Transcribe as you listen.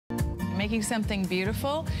Making something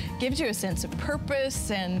beautiful gives you a sense of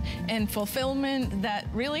purpose and fulfillment that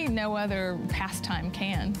really no other pastime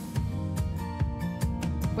can.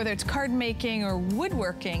 Whether it's card making or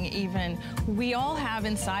woodworking even, we all have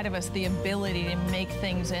inside of us the ability to make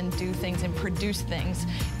things and do things and produce things.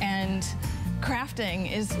 And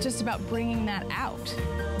crafting is just about bringing that out.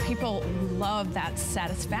 People love that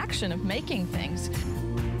satisfaction of making things.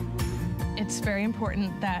 It's very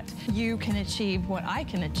important that you can achieve what I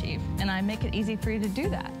can achieve, and I make it easy for you to do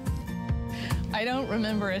that. I don't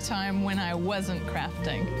remember a time when I wasn't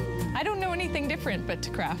crafting. I don't know anything different but to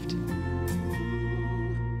craft.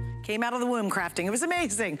 Came out of the womb crafting. It was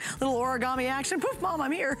amazing. Little origami action. Poof, Mom,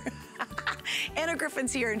 I'm here. Anna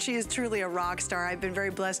Griffin's here, and she is truly a rock star. I've been very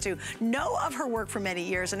blessed to know of her work for many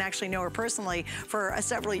years and actually know her personally for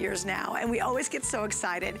several years now. And we always get so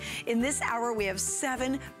excited. In this hour, we have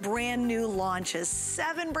 7 brand new launches,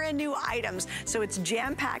 7 brand new items. So it's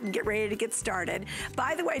jam-packed and get ready to get started.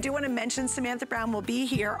 By the way, I do want to mention Samantha Brown will be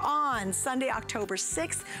here on Sunday, October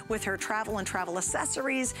 6th with her travel and travel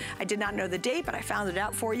accessories. I did not know the date, but I found it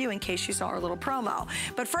out for you in case you saw our little promo.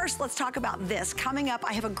 But first, let's talk about this. Coming up,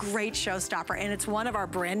 I have a great showstopper, and it's one of our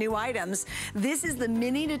brand new items. This is the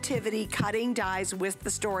mini nativity cutting dies with the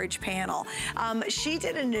storage panel. She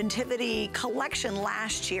did a nativity collection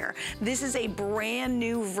last year. This is a brand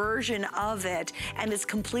new version of it, and it's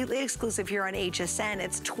completely exclusive here on HSN.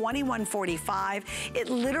 It's $21.45. It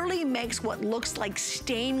literally makes what looks like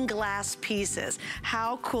stained glass pieces.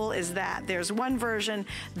 How cool is that? There's one version,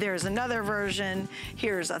 there's another version,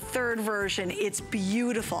 here's a third version. It's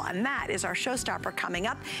beautiful, and that is our showstopper coming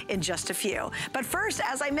up in just a few. But first,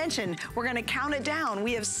 as I mentioned, we're gonna count it down.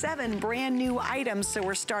 We have 7 brand new items, so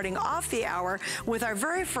we're starting off the hour with our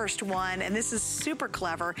very first one, and this is super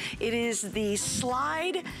clever. It is the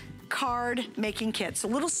slide card making kit. So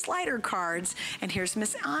little slider cards. And here's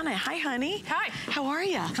Miss Anna. Hi, honey. Hi. How are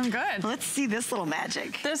you? I'm good. Let's see this little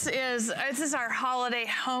magic. This is our holiday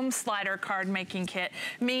home slider card making kit,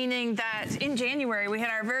 meaning that in January we had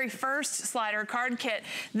our very first slider card kit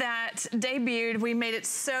that debuted. We made it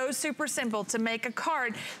so super simple to make a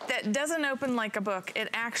card that doesn't open like a book. It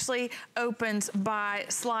actually opens by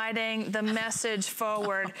sliding the message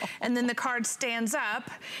forward, and then the card stands up.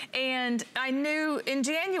 And I knew in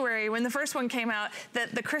January when the first one came out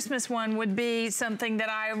that the Christmas one would be something that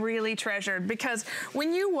I really treasured, because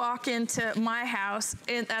when you walk into my house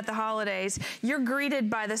at the holidays, you're greeted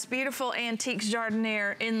by this beautiful antique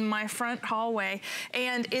jardiniere in my front hallway,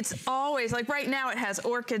 and it's always, like right now it has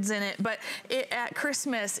orchids in it, but at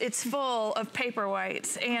Christmas it's full of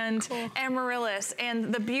paperwhites and amaryllis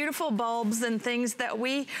and the beautiful bulbs and things that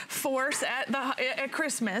we force at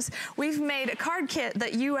Christmas. We've made a card kit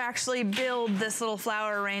that you actually build this little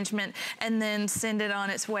flower arrangement and then send it on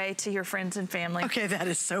its way to your friends and family. Okay, that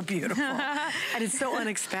is so beautiful. And it's so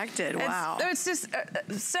unexpected. Wow. It's just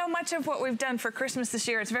so much of what we've done for Christmas this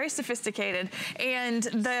year. It's very sophisticated, and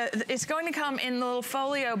it's going to come in the little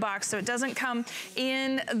folio box, so it doesn't come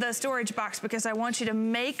in the storage box, because I want you to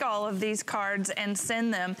make all of these cards and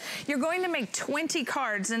send them. You're going to make 20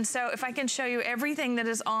 cards, and so if I can show you everything that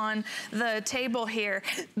is on the table here,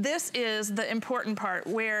 this is the important part,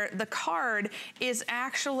 where the card is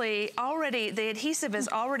actually already, the adhesive is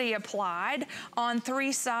already applied on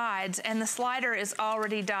 3 sides, and the slider is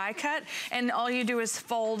already die cut, and all you do is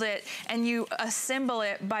fold it and you assemble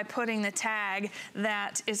it by putting the tag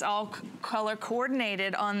that is all color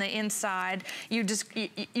coordinated on the inside. You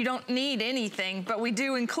don't need anything, but we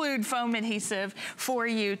do include foam adhesive for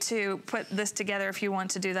you to put this together if you want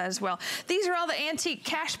to do that as well. These are all the antique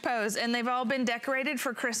cash pos, and they've all been decorated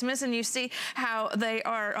for Christmas, and you see how they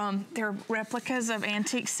are, they're replicas of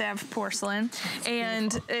antique Sèvres porcelain.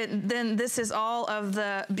 And then this is all of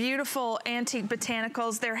the beautiful antique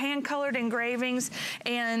botanicals. They're hand-colored engravings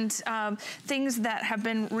and things that have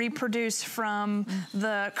been reproduced from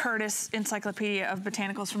the Curtis Encyclopedia of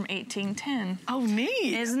Botanicals from 1810. Oh,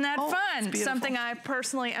 neat. Isn't that fun? Something I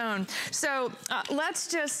personally own. So let's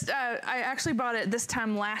just, I actually bought it this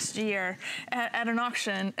time last year at an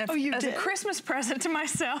auction as a Christmas present to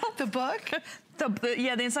myself. The book?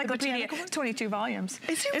 Yeah, the encyclopedia, 22 volumes.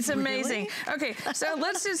 It's amazing. Really? Okay, so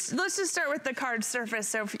let's just start with the card surface.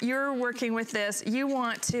 So if you're working with this, you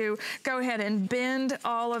want to go ahead and bend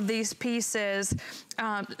all of these pieces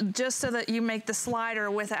just so that you make the slider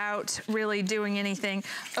without really doing anything.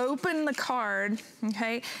 Open the card,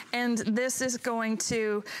 okay? And this is going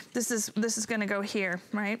to go here,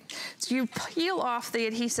 right? So you peel off the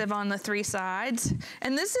adhesive on the 3 sides,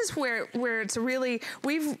 and this is where it's really,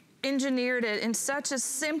 we've engineered it in such a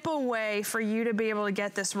simple way for you to be able to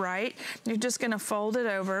get this right. You're just gonna fold it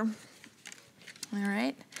over, all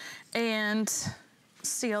right? and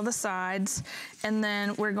seal the sides, and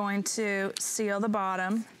then we're going to seal the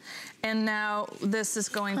bottom. And now this is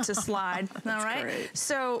going to slide, all right? Great.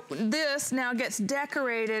 So this now gets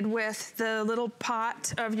decorated with the little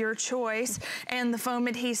pot of your choice and the foam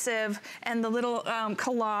adhesive and the little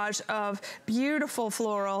collage of beautiful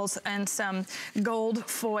florals and some gold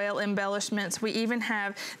foil embellishments. We even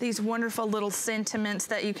have these wonderful little sentiments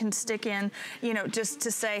that you can stick in, you know, just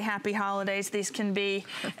to say happy holidays. These can be,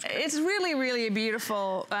 it's really, really a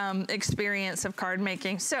beautiful experience of card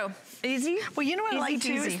making. So easy. Well, you know what I like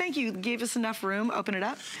too peasy. is thank you gave us enough room, open it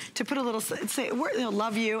up, to put a little, say, you know,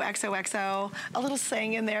 love you, XOXO, a little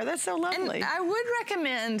saying in there. That's so lovely. And I would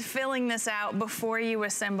recommend filling this out before you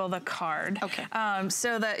assemble the card. Okay.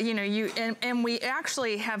 So that, you know, and we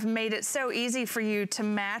actually have made it so easy for you to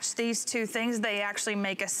match these two things. They actually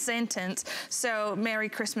make a sentence. So Merry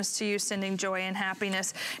Christmas to you, sending joy and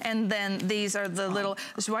happiness. And then these are the little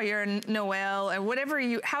Joyeux Noel, or whatever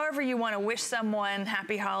you, however you want to wish someone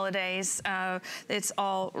happy holidays. It's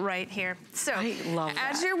all right here. So I love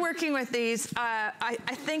that. As you're working with these, I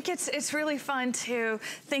think it's really fun to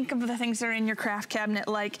think of the things that are in your craft cabinet,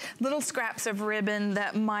 like little scraps of ribbon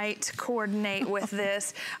that might coordinate with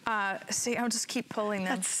this. See, I'll just keep pulling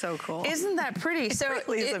them. That's so cool. Isn't that pretty? It So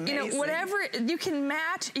really is amazing. You know, whatever, you can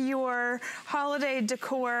match your holiday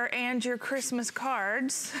decor and your Christmas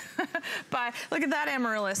cards by, look at that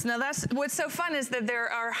amaryllis. Now that's, what's so fun is that there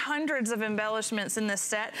are hundreds of embellishments in this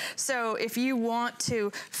set. So if you want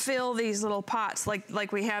to fill these little pots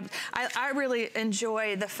like we have, I really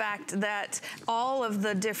enjoy the fact that all of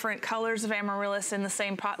the different colors of amaryllis in the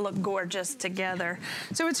same pot look gorgeous together.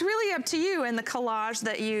 So it's really up to you and the collage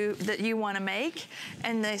that you want to make,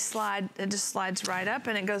 and they slide, it just slides right up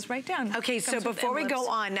and it goes right down. Okay, so before we go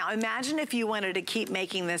on, now imagine if you wanted to keep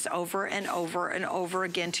making this over and over and over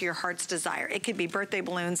again to your heart's desire. It could be birthday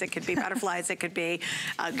balloons, it could be butterflies, it could be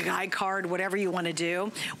a guide card, whatever you want to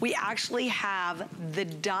do. We actually have the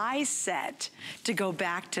die set to go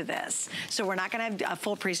back to this. So we're not going to have a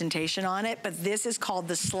full presentation on it, but this is called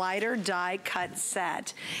the slider die cut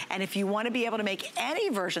set. And if you want to be able to make any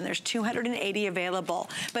version, there's 280 available,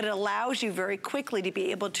 but it allows you very quickly to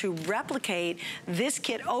be able to replicate this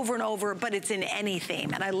kit over and over, but it's in any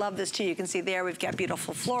theme. And I love this too. You can see there we've got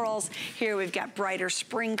beautiful florals. Here we've got brighter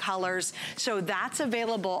spring colors. So that's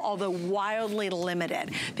available, although wildly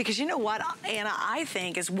limited. Because you know what, Anna, I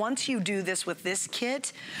think is once you do this with this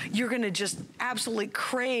kit, you're going to just absolutely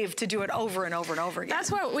crave to do it over and over and over again.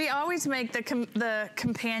 That's what we always make the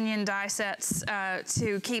companion die sets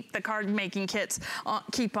to keep the card making kits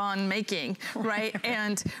keep on making, right?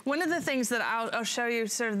 And one of the things that I'll show you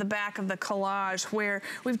sort of the back of the collage where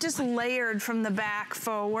we've just layered from the back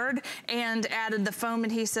forward and added the foam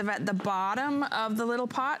adhesive at the bottom of the little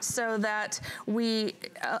pot so that we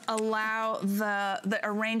allow the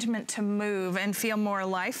arrangement to move and feel more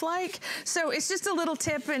lifelike. So it's just a little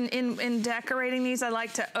tip in decorating these. I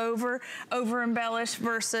like to over embellish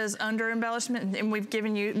versus under embellishment, and we've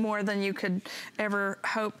given you more than you could ever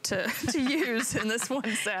hope to use in this one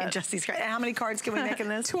set. And just these, how many cards can we make in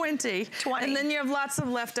this? 20. 20. And then you have lots of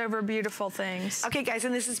leftover beautiful things. Okay, guys,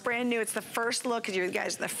 and this is brand new. It's the first look. You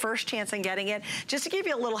guys, the first chance on getting it. Just to give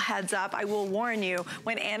you a little heads up, I will warn you,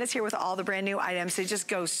 when Anna's here with all the brand new items, they just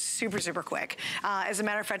go super, super quick. As a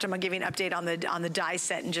matter of fact, I'm gonna give you an update on the die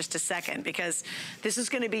set in just a second, because this is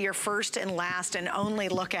gonna be your first and last and only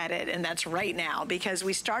look at it, and that's right now, because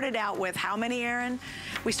we started out with how many, Aaron?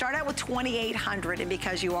 We started out with 2,800, and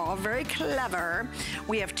because you are all very clever,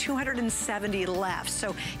 we have 270 left.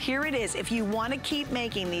 So here it is. If you want to keep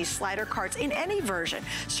making these slider cards in any version,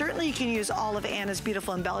 certainly you can use all of Anna's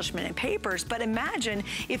beautiful embellishment and papers, but imagine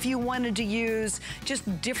if you wanted to use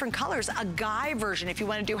just different colors, a guy version, if you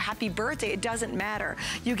want to do happy birthday, it doesn't matter.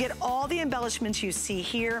 You get all the embellishments you see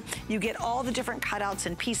here. You get all the different cutouts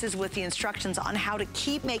and pieces with the instructions on how to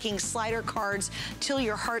keep making slider cards till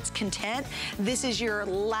your heart's content. This is your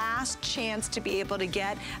last chance to be able to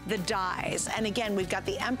get the dies. And again, we've got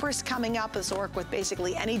the Empress coming up. This will work with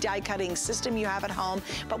basically any die cutting system you have at home,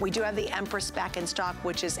 but we do have the Empress back in stock,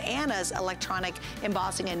 which is Anna's electronic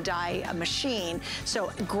embossing and die machine.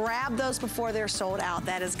 So grab those before they're sold out.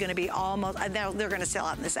 That is gonna be almost, they're gonna sell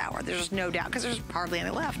out in this hour. There's no doubt, because there's hardly any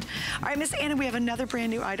left. All right, Miss Anna, we have another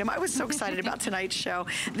brand new item. I was so excited about tonight's show.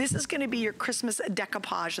 This is gonna be your Christmas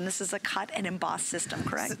decoupage, and this is a cut and emboss system,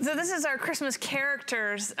 correct? So this is our Christmas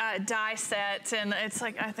characters die set, and it's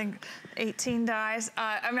like, I think, 18 dies.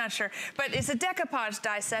 I'm not sure, but it's a decoupage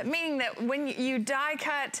die set, meaning that when you die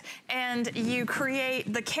cut and you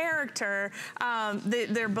create the character,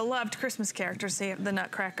 their beloved Christmas characters, see the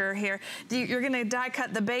Nutcracker here, you're gonna die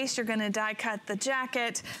cut the base, you're gonna die cut the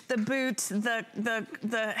jacket, the boots,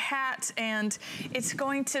 the hat, and it's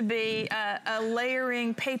going to be a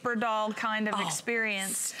layering paper doll kind of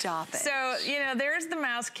experience. Stop it. So, you know, there's the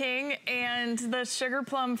Mouse King and the Sugar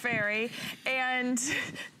Plum Fairy, and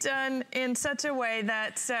done in such a way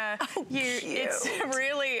that it's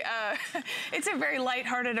really, it's a very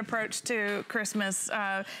lighthearted approach to Christmas.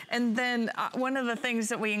 And then one of the things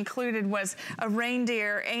that we included was a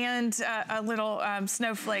reindeer and a little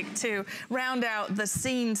snowflake to round out the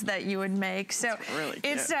scenes that you would make. So really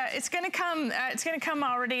it's going to come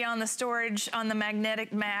already on the storage on the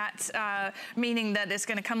magnetic mat, meaning that it's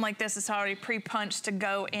going to come like this. It's already pre-punched to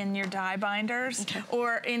go in your die binders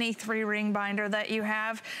or any 3-ring binder that you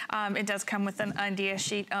have. It does come with an idea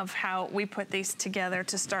sheet of how we put these together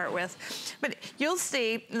to start with. But you'll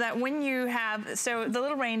see that when you have, so the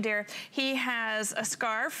little reindeer, he has a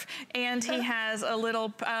scarf and he has a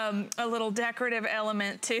little decorative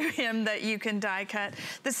element to him that you can die cut.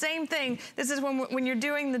 The same thing, this is when you're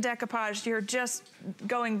doing the decoupage, you're just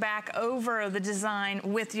going back over the design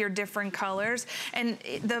with your different colors. And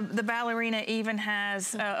the ballerina even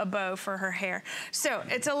has a bow for her hair. So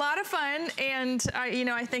it's a lot of fun, and you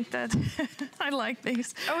know, I think that I like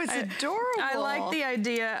these. Oh, it's adorable. I like the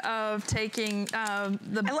idea of taking I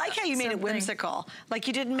like how you made it whimsical. Like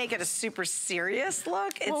you didn't make it a super serious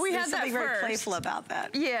look. Well, we had something very playful about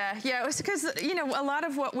that. Yeah, it was because, you know, a lot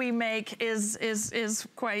of what we make is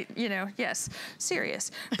quite, you know, yes,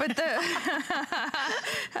 serious. But the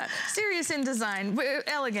serious in design,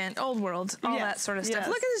 elegant, old world, all that sort of stuff.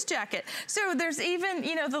 Look at this jacket. So there's even,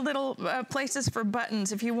 you know, the little places for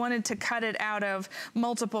buttons if you wanted to cut it out of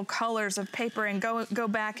multiple colors of paper and go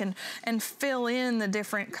back and fill in the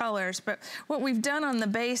different colors. But what we've done on the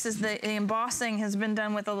base is the embossing has been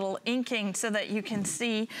done with a little inking so that you can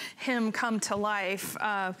see him come to life.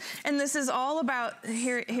 And this is all about,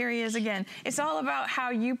 here he is again, it's all about how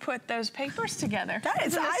you put those papers together.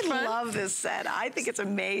 I love this set. I think it's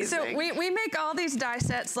amazing. So we make all these die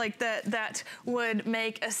sets like that would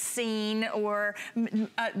make a scene, or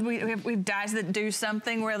we have dies that do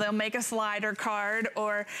something where they'll make a slider card,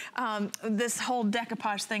 or this whole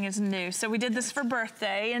decoupage thing is new. So we did this for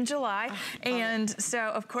birthday in July, and so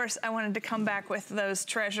of course I wanted to come back with those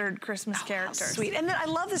treasured Christmas characters. Sweet. And then I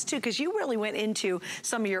love this too, because you really went into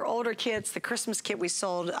some of your older kits, the Christmas kit we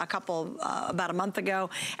sold about a month ago,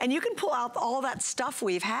 and you can pull out all that stuff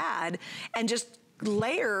we've had and just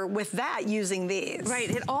layer with that using these. Right,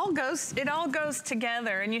 it all goes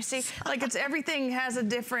together, and you see, like, it's everything has a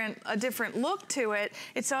different look to it.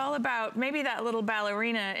 It's all about maybe that little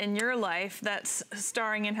ballerina in your life that's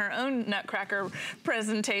starring in her own Nutcracker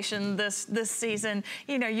presentation this season.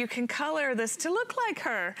 You know, you can color this to look like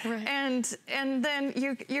her, and then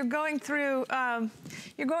you're going through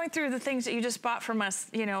the things that you just bought from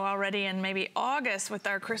us, you know, already in maybe August with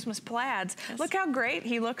our Christmas plaids. Look how great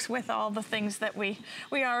he looks with all the things that we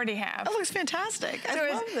already have. That looks fantastic.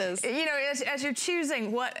 I love this. You know, as you're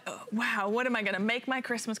choosing what am I going to make my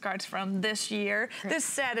Christmas cards from this year? This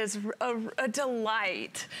set is a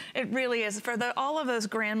delight. It really is. For all of those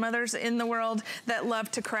grandmothers in the world that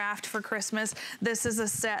love to craft for Christmas, this is a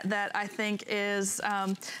set that I think is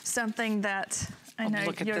something that I know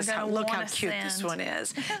look at this. Look how cute this one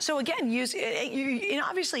is. So again,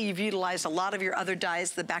 obviously you've utilized a lot of your other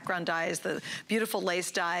dyes, the background dyes, the beautiful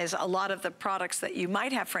lace dyes, a lot of the products that you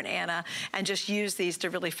might have for an Anna, and just use these to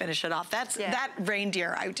really finish it off. That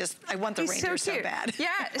reindeer. I want the reindeer so bad. Yeah.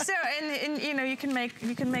 So and you know, you can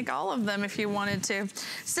make all of them if you wanted to.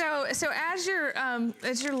 So as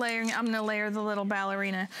you're layering, I'm going to layer the little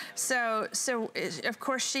ballerina. So of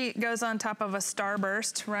course she goes on top of a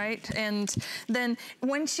starburst, right? And then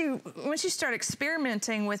once you start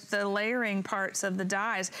experimenting with the layering parts of the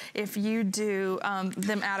dies, if you do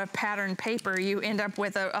them out of patterned paper, you end up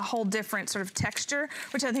with a whole different sort of texture,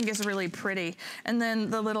 which I think is really pretty. And then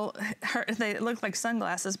they look like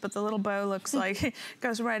sunglasses, but the little bow looks like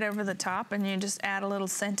goes right over the top, and you just add a little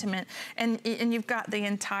sentiment, and you've got the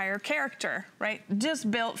entire character, right?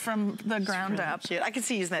 Just built from the ground up. Cute. I can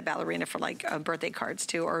see using that ballerina for like birthday cards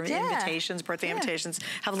too, or invitations, birthday invitations.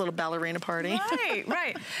 Have a little ballerina party. Right. Right,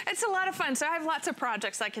 right. It's a lot of fun. So I have lots of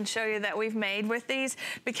projects I can show you that we've made with these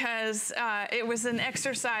because it was an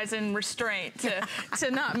exercise in restraint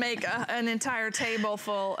to not make an entire table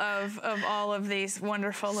full of all of these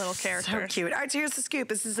wonderful little characters. So cute. All right, so here's the scoop.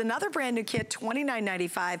 This is another brand new kit,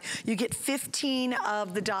 $29.95. You get 15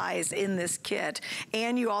 of the dies in this kit,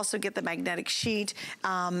 and you also get the magnetic sheet,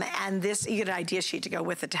 and this, you get an idea sheet to go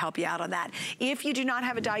with it to help you out on that. If you do not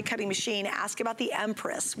have a die cutting machine, ask about the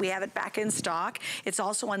Empress. We have it back in stock. It's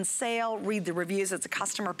also on sale. Read the reviews. It's a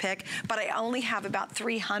customer pick, but I only have about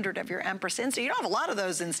 300 of your Empress in, so you don't have a lot of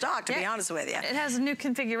those in stock, to be honest with you. It has a new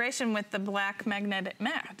configuration with the black magnetic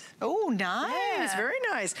mat. Oh, nice. Yeah. Very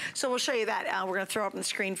nice. So we'll show you that. We're going to throw up on the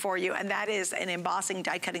screen for you, and that is an embossing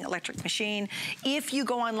die cutting electric machine. If you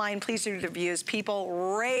go online, please do the reviews.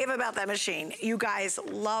 People rave about that machine. You guys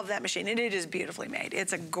love that machine, and it is beautifully made.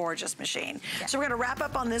 It's a gorgeous machine. Yeah. So we're going to wrap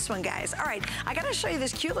up on this one, guys. All right, I got to show you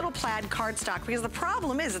this cute little plaid cardstock because the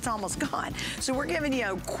problem is it's almost gone. So we're giving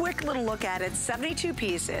you a quick little look at it. 72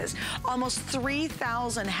 pieces. Almost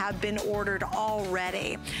 3,000 have been ordered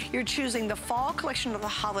already. You're choosing the fall collection of the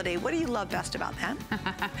holiday. What do you love best about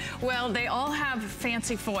that? Well, they all have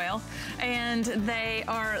fancy foil, and they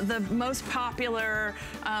are the most popular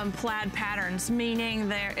plaid patterns,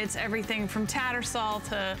 meaning it's everything from Tattersall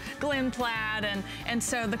to Glen Plaid, and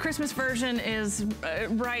so the Christmas version is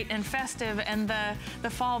bright and festive, and the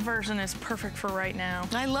fall version is perfect for right now.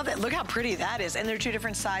 I love it. Look how pretty that is. And there are 2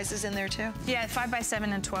 different sizes in there too? Yeah,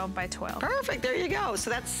 5x7 and 12x12. Perfect. There you go. So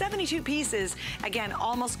that's 72 pieces. Again,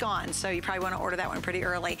 almost gone. So you probably want to order that one pretty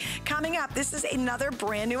early. Coming up, this is another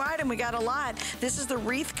brand new item. We got a lot. This is the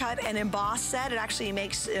wreath cut and emboss set. It actually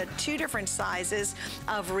makes 2 different sizes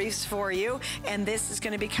of wreaths for you. And this is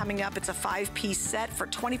going to be coming up. It's a 5-piece set for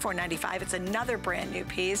 $24.95. It's another brand new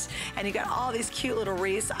piece. And you got all these cute little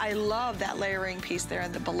wreaths. I love that layering piece there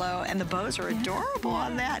in the below. And the bows are adorable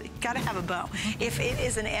on that. Got to have a bow. If it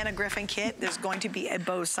is an Anna Griffin kit, there's going to be a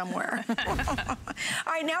bow somewhere. All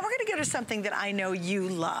right, now we're going to go to something that I know you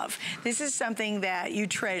love. This is something that you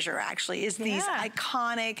treasure, actually, is these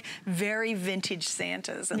iconic, very vintage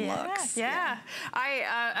Santas and looks. Yeah.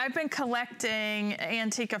 I've been collecting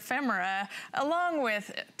antique ephemera along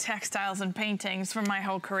with textiles and paintings for my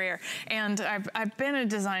whole career. And I've been a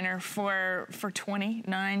designer for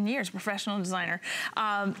 29 years, professional designer.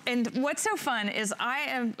 And what's so fun is I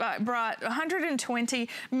have brought 120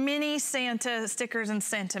 mini Santa stickers and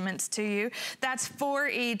sentiments to you. That's 4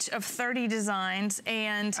 each of 30 designs.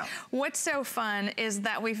 And what's so fun is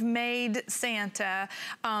that we've made Santa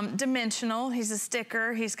dimensional. He's a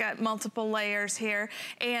sticker. He's got multiple layers here.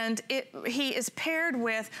 And he is paired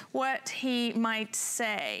with what he might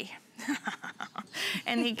say.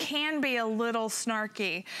 And he can be a little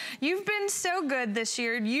snarky. You've been so good this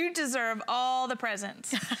year. You deserve all the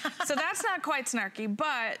presents. So that's not quite snarky,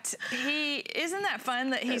 but isn't that fun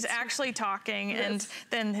that he's actually talking and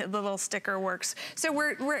then the little sticker works. So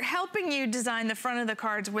we're helping you design the front of the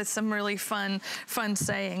cards with some really fun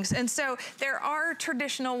sayings. And so there are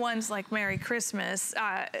traditional ones like Merry Christmas,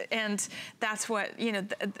 and that's what,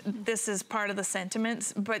 this is part of the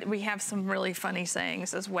sentiments, but we have some really funny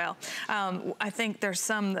sayings as well. I think there's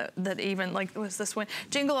some that even, like, was this one?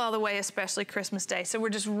 Jingle all the way, especially Christmas Day. So we're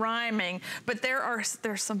just rhyming, but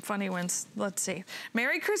there's some funny ones. Let's see.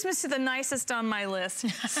 Merry Christmas to the nicest on my list.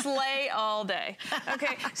 Slay all day.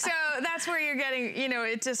 Okay, so that's where you're getting,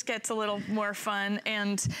 it just gets a little more fun.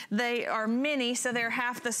 And they are mini, so they're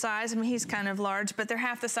half the size. I mean, he's kind of large, but they're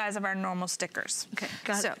half the size of our normal stickers. Okay,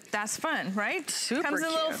 got it. So that's fun, right? Super Comes in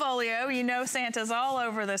a little folio. Santa's all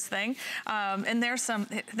over this thing. And there's some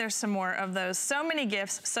more of those. So many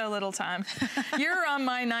gifts, so little time. You're on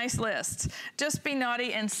my nice list. Just be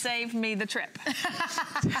naughty and save me the trip.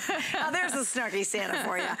 Now there's the snarky Santa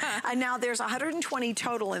for you. And now there's 120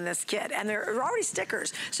 total in this kit, and there are already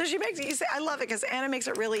stickers. So I love it because Anna makes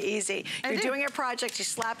it really easy. You're doing a project, you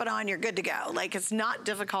slap it on, you're good to go. Like, it's not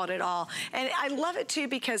difficult at all. And I love it too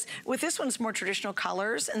because with this one, it's more traditional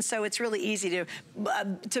colors, and so it's really easy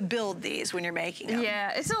to build these when you're making them.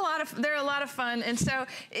 Yeah, they're a lot of fun. And so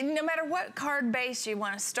no matter what card base you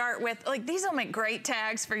want to start with, like, these will make great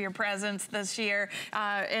tags for your presents this year.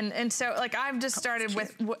 And so, like, I've just started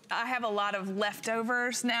with, I have a lot of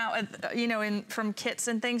leftovers now, from kits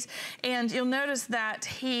and things. And you'll notice that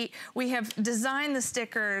we have designed the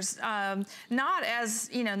stickers not as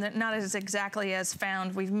exactly as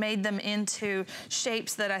found. We've made them into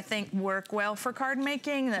shapes that I think work well for card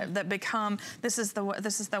making. That become, this is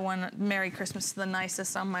the one, Merry Christmas to the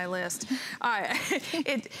nicest on my list.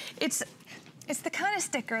 It's the kind of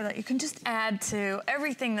sticker that you can just add to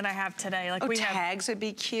everything that I have today. Like tags would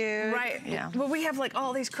be cute. Right. Yeah. Well, we have like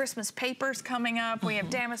all these Christmas papers coming up. We have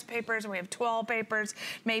damask papers and we have toile papers.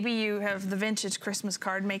 Maybe you have the vintage Christmas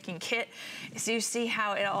card making kit. So you see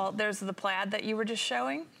how it all, there's the plaid that you were just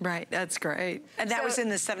showing. Right, that's great. And that was in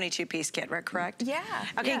the 72-piece kit, right, correct? Yeah.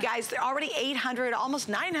 Okay, guys, there are already 800, almost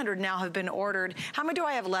 900 now have been ordered. How many do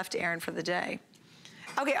I have left, Erin, for the day?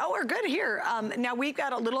 Okay, we're good here. Now we've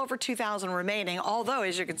got a little over 2,000 remaining, although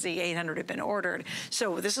as you can see, 800 have been ordered.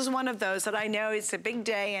 So this is one of those that I know it's a big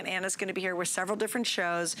day and Anna's gonna be here with several different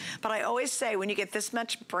shows, but I always say when you get this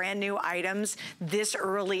much brand new items this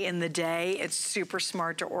early in the day, it's super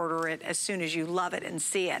smart to order it as soon as you love it and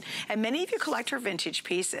see it. And many of you collect her vintage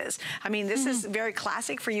pieces. I mean, this is very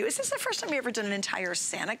classic for you. Is this the first time you ever done an entire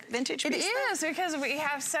Santa vintage piece? It is, because we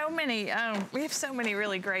have so many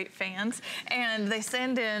really great fans, and they send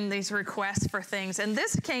in these requests for things, and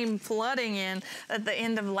this came flooding in at the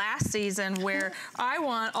end of last season where I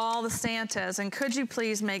want all the Santas, and could you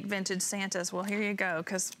please make vintage Santas? Well, here you go,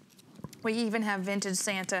 because we even have vintage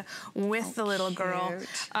Santa with the little girl.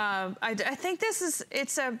 I think this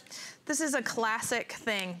is a classic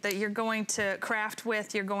thing that you're going to craft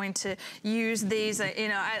with. You're going to use these. You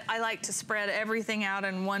know, I like to spread everything out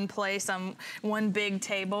in one place on one big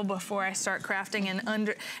table before I start crafting,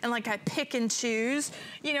 and like I pick and choose,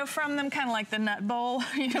 you know, from them, kind of like the nut bowl,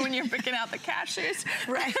 you know, when you're picking out the cashews.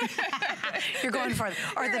 Right. You're going for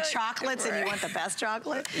the chocolates, and you want the best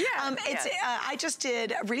chocolate. Yeah. I just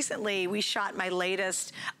did recently. We shot my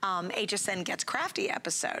latest HSN Gets Crafty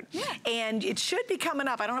episode, and it should be coming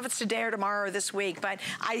up. I don't know if it's today or tomorrow or this week, but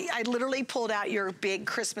I literally pulled out your big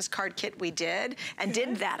Christmas card kit we did and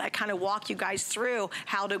did that. I kind of walk you guys through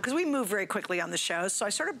how to, because we move very quickly on the show, so I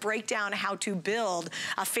sort of break down how to build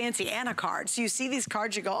a fancy Anna card. So you see these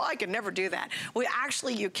cards, you go, oh, I could never do that. Well,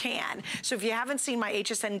 actually you can. So if you haven't seen my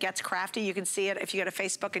HSN Gets Crafty, you can see it if you go to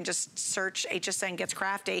Facebook and just search HSN Gets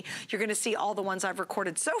Crafty. You're gonna see all the ones I've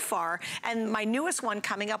recorded so far, and my newest one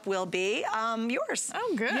coming up will be yours.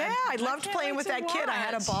 Oh, good. Yeah, I loved playing with that kit. I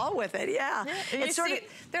had a ball with it, yeah. It's sort of,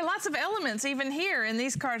 there are lots of elements even here in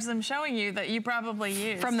these cards I'm showing you that you probably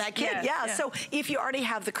use. From that kit, yeah. So if you already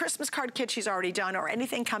have the Christmas card kit she's already done, or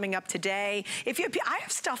anything coming up today, I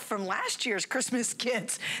have stuff from last year's Christmas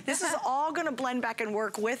kits. This is all gonna blend back and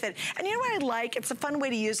work with it. And you know what I like? It's a fun way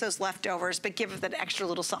to use those leftovers, but give it that extra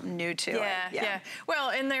little something new to it. Yeah. Well,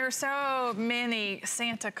 and there are so many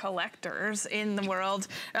Santa collectors in the world.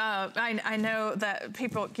 I know that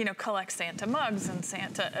people, you know, collect Santa mugs and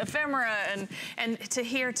Santa ephemera, and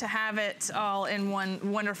to have it all in one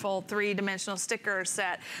wonderful three-dimensional sticker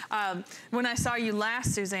set. When I saw you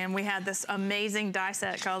last, Suzanne, we had this amazing die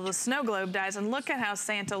set called the Snow Globe dies, and look at how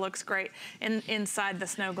Santa looks great inside the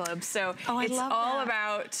snow globe. So it's all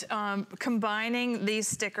about combining these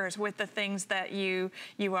stickers with the things that you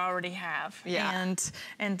already have. Yeah.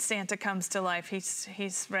 And Santa comes to life.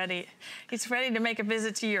 He's ready. He's ready to make a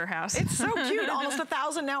visit to your house. It's so cute. Almost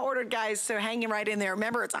 1,000 now ordered, guys. So hanging right in there.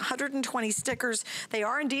 Remember, it's 120 stickers. They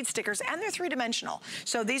are indeed stickers, and they're three-dimensional.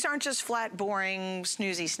 So these aren't just flat, boring,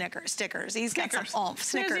 snoozy stickers. These got some oomph.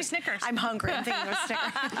 Snickers. Snickers. I'm hungry. I'm thinking of a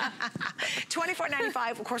Snicker.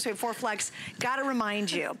 $24.95. Of course, we have 4 flex. Got to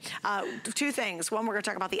remind you, 2 things. One, we're going to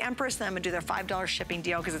talk about the Empress, then I'm going to do their $5 shipping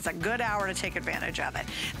deal because it's a good hour to take advantage of it.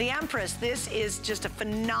 The Empress, this is just a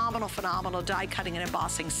phenomenal die cutting and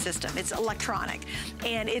embossing system. It's electronic,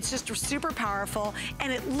 and it's just super powerful,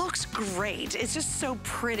 and it looks great. It's just so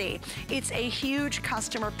pretty. It's a huge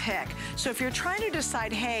customer pick. So if you're trying to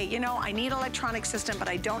decide, hey, you know, I need an electronic system, but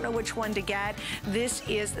I don't know which one to get, this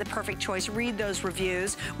is the perfect choice. Read those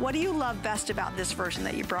reviews. What do you love best about this version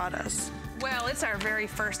that you brought us? Well, it's our very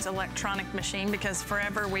first electronic machine, because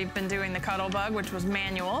forever we've been doing the Cuddlebug, which was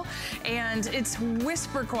manual, and it's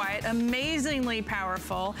whisper quiet, amazingly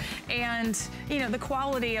powerful, and you know, the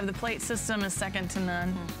quality of the plate system is second to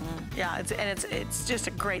none. Yeah, it's just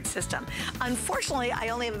a great system. Unfortunately, I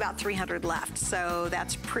only have about 300 left, so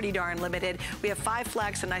that's pretty darn limited. We have 5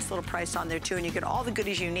 flex, a nice little price on there too, and you get all the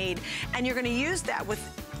goodies you need, and you're gonna use that with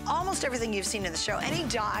almost everything you've seen in the show. Any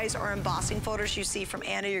dies or embossing folders you see from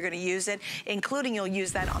Anna, you're gonna use it, including you'll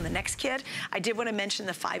use that on the next kit. I did want to mention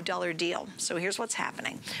the $5 deal. So here's what's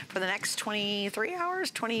happening. For the next 23 hours,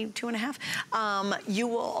 22 and a half, you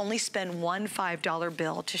will only spend one $5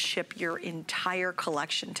 bill to ship your entire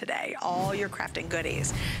collection today, all your crafting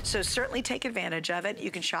goodies. So certainly take advantage of it. You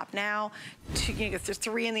can shop now, if there's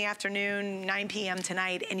 3 in the afternoon, 9 p.m.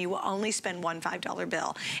 tonight, and you will only spend one $5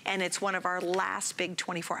 bill. And it's one of our last big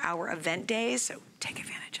 24-hour event days, so take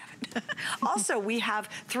advantage of it. Also, we have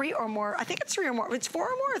 3 or more, I think it's 3 or more, it's 4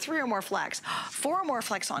 or more or 3 or more flex. 4 or more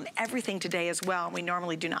flex on everything today as well, and we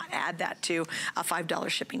normally do not add that to a $5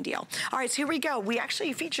 shipping deal. All right, so here we go. We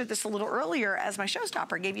actually featured this a little earlier as my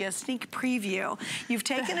showstopper, gave you a sneak preview. You've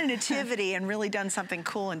taken a nativity and really done something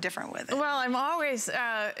cool and different with it. Well, I'm always,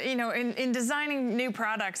 you know, in designing new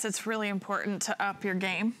products, it's really important to up your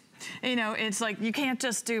game. You know, it's like you can't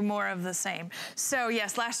just do more of the same. So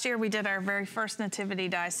yes, last year we did our very first nativity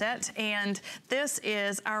die set, and this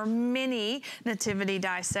is our mini nativity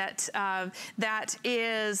die set that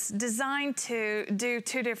is designed to do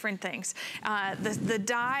 2 different things. The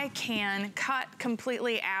die can cut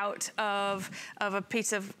completely out of a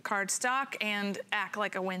piece of cardstock and act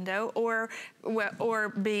like a window, or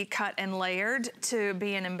be cut and layered to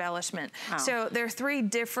be an embellishment. Wow. So there are 3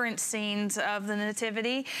 different scenes of the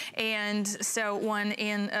nativity. And so one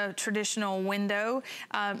in a traditional window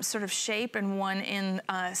sort of shape, and one in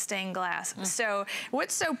stained glass. So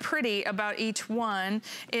what's so pretty about each one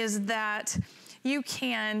is that you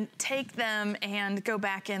can take them and go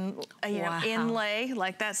back and you know, inlay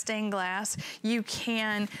like that stained glass. You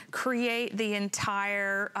can create the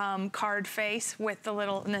entire card face with the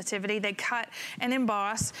little nativity. They cut and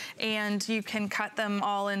emboss, and you can cut them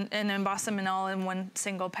all and emboss them all in one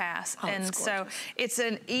single pass. Oh, and so it's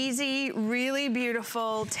an easy, really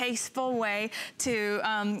beautiful, tasteful way to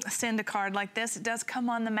send a card like this. It does come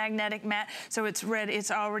on the magnetic mat, so it's ready. It's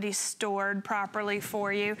already stored properly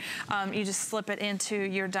for you. You just slip it into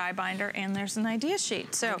your die binder, and there's an idea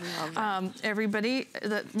sheet. So everybody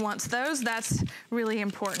that wants those, that's really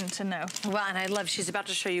important to know. Well, and I love, she's about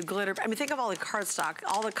to show you glitter. I mean, think of all the cardstock,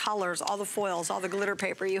 all the colors, all the foils, all the glitter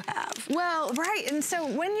paper you have. Well, right, and so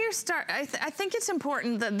when you start, I think it's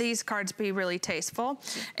important that these cards be really tasteful.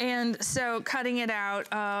 And so cutting it out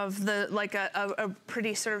of the, like a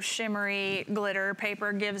pretty sort of shimmery glitter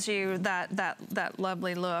paper gives you that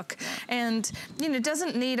lovely look. And, you know, it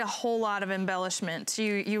doesn't need a whole lot of embellishment.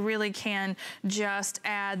 You really can just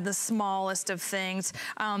add the smallest of things.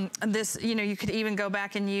 This, you know, you could even go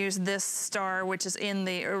back and use this star, which is in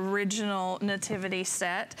the original nativity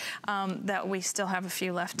set that we still have a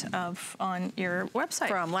few left of on your website.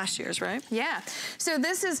 From last year's, right? Yeah. So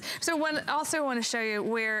this is, so one, also want to show you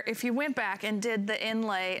where if you went back and did the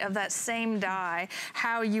inlay of that same die,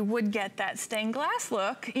 how you would get that stained glass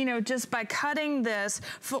look, you know, just by cutting this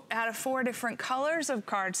out of 4 different colors of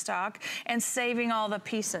cardstock and saving all the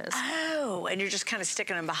pieces. Oh, and you're just kind of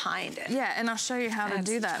sticking them behind it. Yeah, and I'll show you how to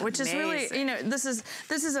do that, which is really, you know, this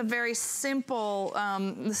is a very simple,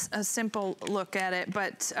 a simple look at it.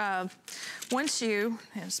 But once you,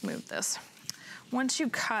 let's move this. Once you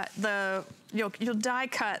cut the, you'll die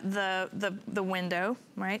cut the window,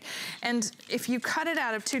 right? And if you cut it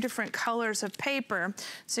out of 2 different colors of paper,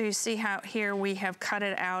 so you see how here we have cut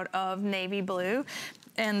it out of navy blue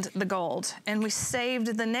and the gold, and we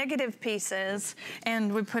saved the negative pieces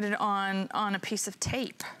and we put it on a piece of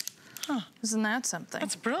tape. Huh. Isn't that something?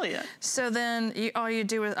 That's brilliant. So then all you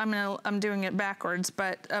do is, I'm doing it backwards,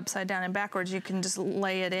 but upside down and backwards, you can just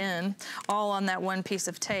lay it in all on that one piece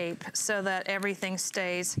of tape so that everything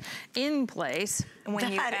stays in place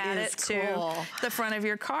when you add it to the front of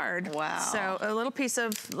your card. Wow. So a little piece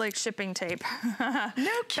of like shipping tape. No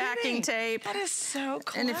kidding. Backing tape. That is so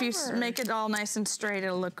clever. And if you make it all nice and straight,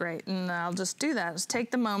 it'll look great. And I'll just do that. Just take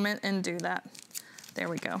the moment and do that. There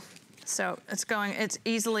we go. So it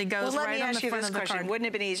easily goes right on the front of the card. Wouldn't it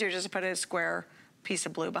have been easier just to put a square piece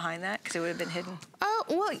of blue behind that because it would have been hidden? Oh,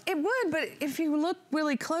 well, it would, but if you look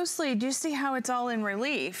really closely, do you see how it's all in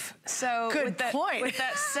relief? So Good point. With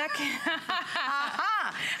that second...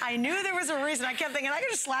 Aha! I knew there was a reason. I kept thinking, I could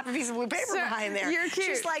just slap a piece of blue paper behind there. You're cute.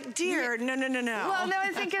 She's like, dear, no. Well, no,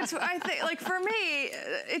 I think like for me,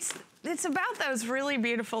 it's about those really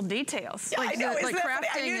beautiful details. Yeah, like, I know. Like crafting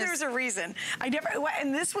I knew there was a reason.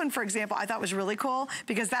 And this one, for example, I thought was really cool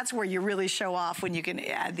because that's where you really show off when you can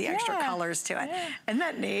add the extra colors to it. Yeah. Isn't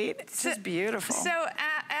that neat? It's just beautiful. So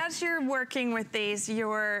as you're working with these,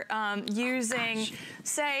 you're using,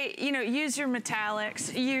 say, you know, use your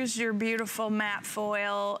metallics, use your beautiful matte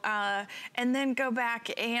foil, and then go back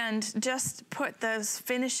and just put those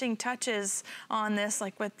finishing touches on this,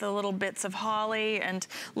 like with the little bits of holly and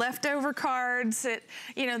leftover cards.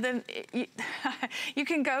 Then you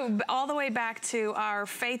can go all the way back to our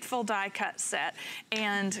faithful die cut set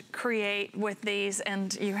and create with these,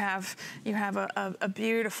 and you have a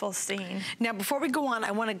beautiful scene. Now, before we go on,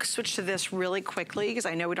 I want to switch to this really quickly because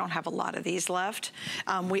I know we don't have a lot of these left.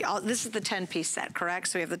 This is the 10-piece set, correct?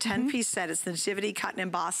 So we have the 10-piece set. It's the Nativity Cut and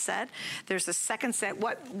Emboss set. There's the second set.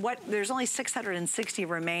 There's only 660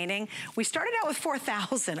 remaining. We started out with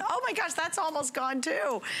 4,000. Oh my gosh, that's almost gone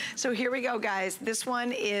too. So here we go, guys. This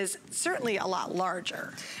one is certainly a lot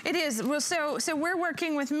larger. It is. Well, so we're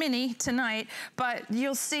working with mini tonight, but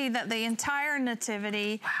you'll see that the entire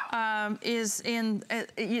Nativity is in.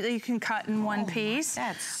 You can cut in one piece.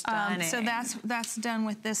 That's stunning. So that's done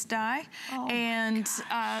with this die, and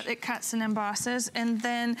it cuts and embosses. And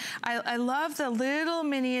then I love the little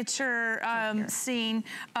miniature scene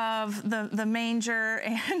of the manger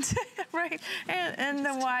and and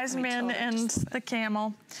the wise men and the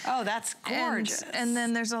camel. Oh, that's gorgeous. And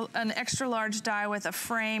then there's an extra large die with a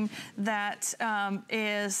frame that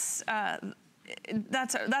is.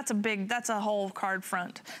 That's a whole card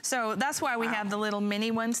front. So that's why we have the little mini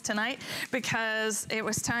ones tonight, because it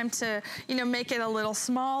was time to, make it a little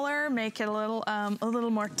smaller, make it a little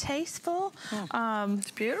more tasteful.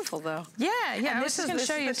 It's beautiful though. Yeah. And I was just going to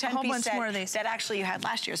show you a whole bunch more of these. That actually you had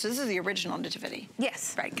last year. So this is the original Nativity.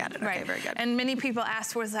 Yes. Right, got it. Okay, very good. And many people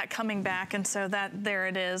asked, was that coming back? And so there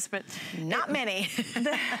it is, but not many.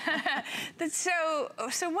 So one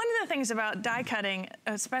of the things about die cutting,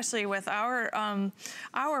 especially with our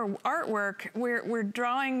artwork, we're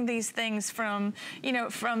drawing these things from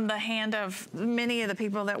the hand of many of the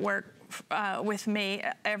people that work with me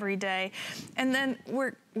every day, and then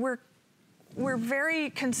we're very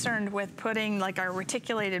concerned with putting like our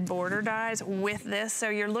reticulated border dies with this. So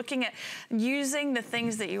you're looking at using the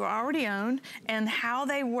things that you already own and how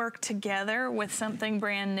they work together with something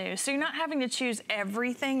brand new. So you're not having to choose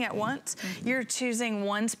everything at once. You're choosing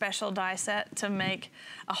one special die set to make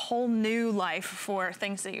a whole new life for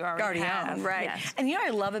things that you already have. Own, right. Yes. And I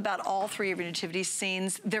love about all three of your nativity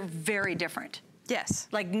scenes, they're very different. Yes.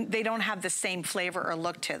 Like they don't have the same flavor or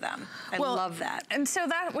look to them. I love that. And so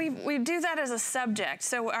that we do that as a subject.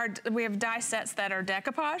 So we have die sets that are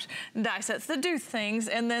decoupage, die sets that do things,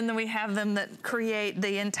 and then we have them that create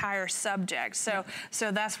the entire subject. So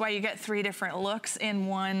that's why you get 3 different looks in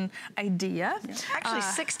one idea. Yeah. Actually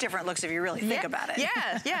 6 different looks if you really think about it.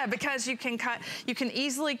 Yeah, because you can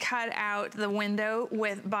easily cut out the window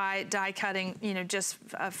by die cutting, just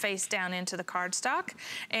face down into the cardstock,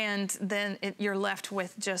 and then you're left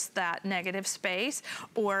with just that negative space,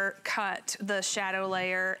 or cut the shadow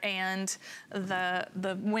layer and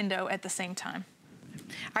the window at the same time.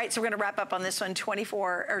 All right, so we're going to wrap up on this one.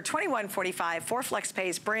 $21.45, 4 flex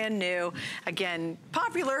pays, brand new. Again,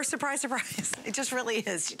 popular, surprise, surprise. It just really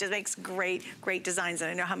is. She just makes great designs, and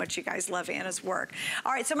I know how much you guys love Anna's work.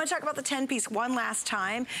 All right, so I'm going to talk about the 10-piece one last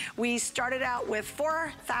time. We started out with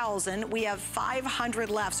 4,000. We have 500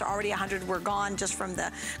 left, so already 100 were gone just from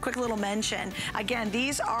the quick little mention. Again,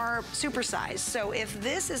 these are supersized. So if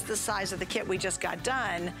this is the size of the kit we just got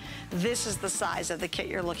done, this is the size of the kit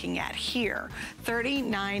you're looking at here.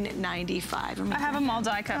 $39.95. I have them all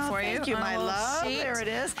die cut for you. Thank you, my love. There it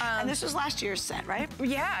is. And this was last year's set, right?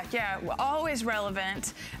 Yeah. Always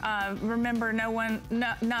relevant. Remember,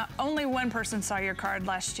 not only one person saw your card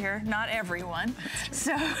last year, not everyone.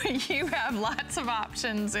 So you have lots of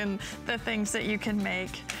options in the things that you can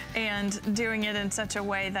make, and doing it in such a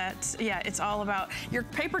way that, it's all about your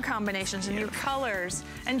paper combinations and your colors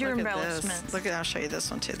and your embellishments. Look at, I'll show you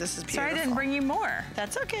this one too. This is beautiful. Sorry I didn't bring you more.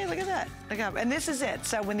 That's okay, look at that. And this is it.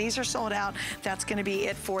 So when these are sold out, that's gonna be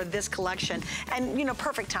it for this collection. And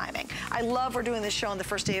perfect timing. I love we're doing this show on the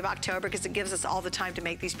first day of October because it gives us all the time to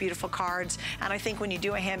make these beautiful cards. And I think when you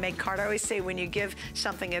do a handmade card, I always say when you give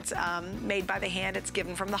something it's made by the hand, it's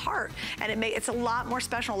given from the heart. And it's a lot more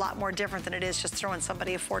special, a lot more different than it is just throwing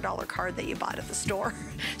somebody a $4 card that you bought at the store.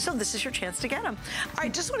 So this is your chance to get them. All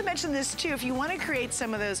right, just want to mention this too. If you want to create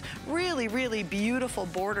some of those really, really beautiful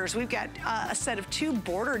borders, we've got a set of 2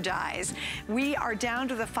 border dies. We are down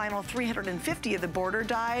to the final 350 of the border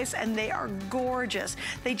dies, and they are gorgeous.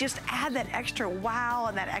 They just add that extra wow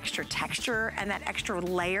and that extra texture and that extra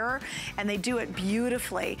layer, and they do it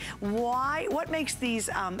beautifully. Why? What makes these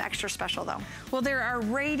extra special though? Well, there are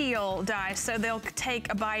radial dies, so they'll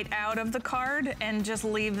take a bite out of the card and just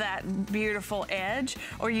leave that beautiful edge,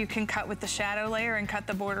 or you can cut with the shadow layer and cut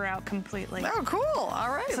the border out completely. Oh, cool. All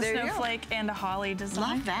right, it's a snowflake and a holly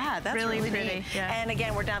design. Love that. That's really pretty. Neat. Yeah. And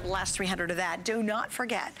again, we're down to the last 300 of that. do not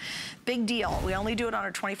forget, big deal. We only do it on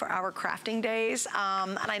our 24-hour crafting days.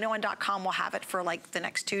 And I know on .com we'll have it for like the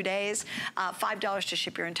next 2 days. $5 to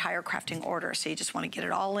ship your entire crafting order. So you just want to get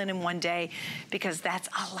it all in one day, because that's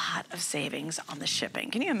a lot of savings on the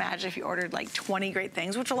shipping. Can you imagine if you ordered like 20 great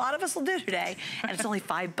things, which a lot of us will do today, and it's only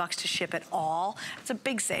 $5 to ship it all? It's a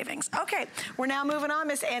big savings. Okay, we're now moving on.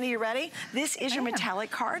 Miss Annie, you ready? This is your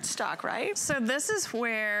metallic cardstock, right? So this is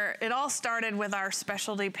where it all started with our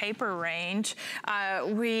specialty paper range.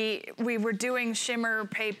 We were doing shimmer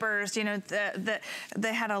papers, you know,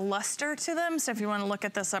 they had a luster to them. So if you want to look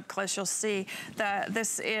at this up close, you'll see that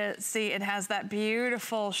it has that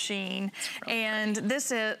beautiful sheen. Really, and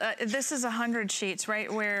this is 100 sheets,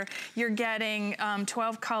 right, where you're getting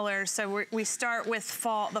 12 colors. So we start with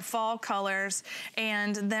the fall colors,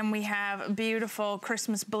 and then we have beautiful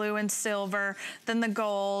Christmas blue and silver, then the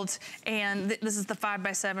gold, and this is the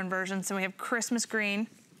 5x7 version. So we have Christmas green,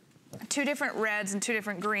 2 different reds and 2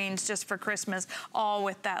 different greens just for Christmas, all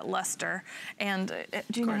with that luster. And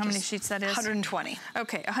do you know how many sheets that is? 120.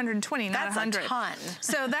 Okay, 120, not 100. That's a ton.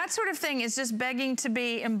 So that sort of thing is just begging to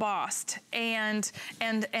be embossed and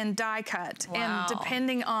die cut. Wow. And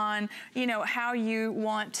depending on, you know, how you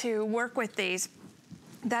want to work with these,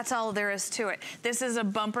 that's all there is to it. This is a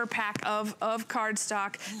bumper pack of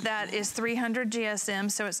cardstock that is 300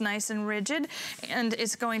 GSM, so it's nice and rigid, and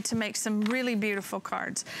it's going to make some really beautiful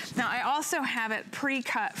cards. Now, I also have it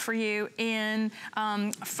pre-cut for you in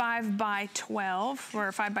 5x12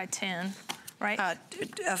 or 5x10. Right?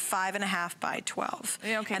 5.5 by 12.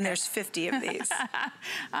 Okay, and there's 50 of these.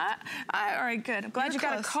 All right, good. I'm glad you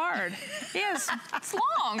got a card. Yes, it's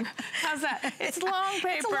long. How's that? It's long paper.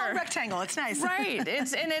 It's a long rectangle. It's nice. Right.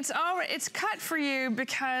 It's cut for you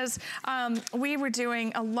because we were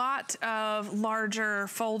doing a lot of larger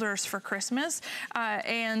folders for Christmas,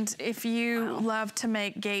 and if you love to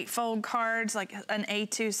make gatefold cards, like an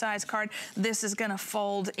A2 size card, this is going to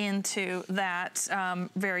fold into that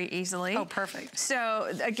very easily. Oh, perfect.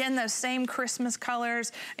 So again, those same Christmas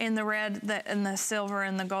colors in the red, and the silver,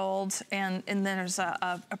 and the gold, and then there's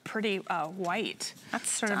a pretty white. That's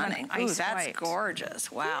sort stunning. of an ice that's white.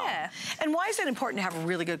 Gorgeous. Wow. Yeah. And why is it important to have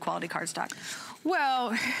really good quality cardstock?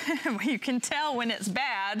 Well, you can tell when it's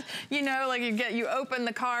bad. You know, like you open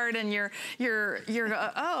the card and you're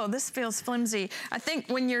oh, this feels flimsy. I think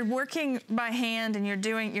when you're working by hand and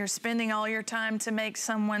you're spending all your time to make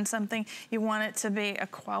someone something, you want it to be a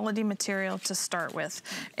quality material to start with.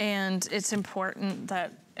 And it's important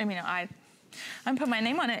that, I mean, I'm putting my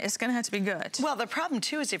name on it, it's gonna have to be good. Well, the problem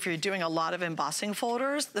too is if you're doing a lot of embossing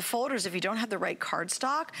folders, the folders, if you don't have the right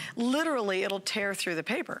cardstock, literally it'll tear through the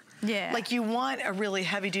paper. Yeah. Like you want a really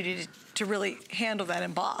heavy duty to really handle that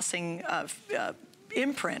embossing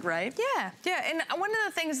imprint, right? Yeah, yeah, and one of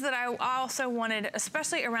the things that I also wanted,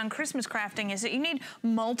 especially around Christmas crafting, is that you need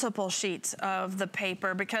multiple sheets of the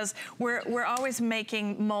paper, because we're always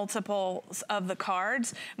making multiples of the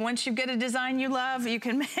cards. Once you get a design you love, you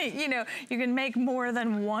can make, you know, you can make more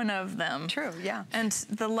than one of them. True, yeah. And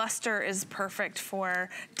the luster is perfect for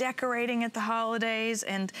decorating at the holidays,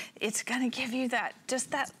 and it's gonna give you that, just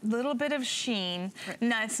that little bit of sheen. Right.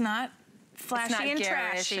 No, it's not flashy and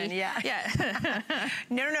trashy. Yeah.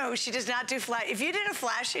 No, she does not do flash. If you did a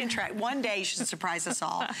flashy and trashy, one day you should surprise us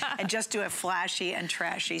all and just do a flashy and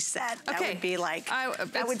trashy set. That would be like,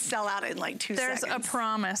 that would sell out in like 2 seconds. There's a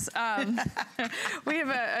promise. We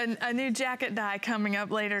have a new jacket die coming up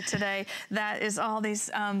later today that is all these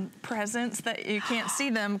presents that you can't see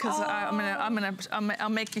them, because I'll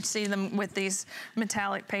make you see them with these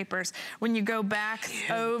metallic papers. When you go back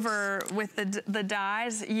over with the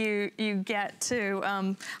dies, you get to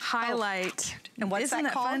highlight. And what's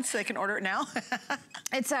that called? Fun? So they can order it now?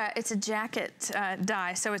 It's a jacket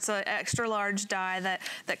die. So it's an extra large die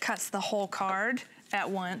that cuts the whole card at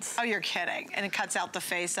once. Oh, you're kidding. And it cuts out the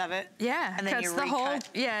face of it? Yeah. And then cuts you the recut. whole,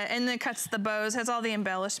 yeah, and then cuts the bows, has all the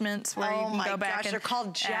embellishments where you can go back. Oh my gosh, they're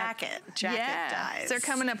called jacket dies. They're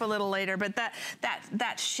coming up a little later, but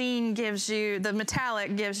that sheen gives you, the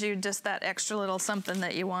metallic gives you just that extra little something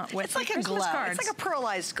that you want with It's like a glow. Cards. It's like a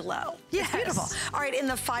pearlized glow. Yes. It's beautiful. All right, in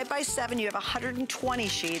the 5x7, you have 120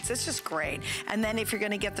 sheets. It's just great. And then if you're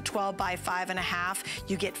gonna get the 12 by 5.5,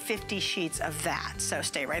 you get 50 sheets of that. So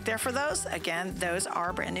stay right there for those. Again, those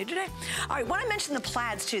are brand new today. All right, want to mention the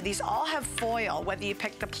plaids too. These all have foil, whether you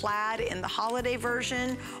pick the plaid in the holiday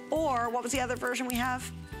version, or what was the other version we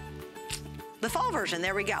have? The fall version,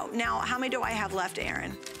 there we go. Now, how many do I have left,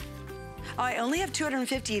 Erin? Oh, I only have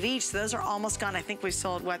 250 of each, so those are almost gone. I think we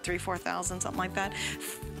sold, what, 3,000, 4,000, something like that.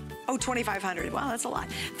 Oh, 2,500, wow, that's a lot.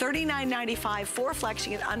 $39.95 for flex,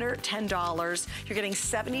 you get under $10. You're getting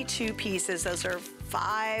 72 pieces. Those are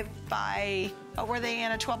 5 by, oh, were they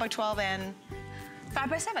in a 12 by 12 and? 5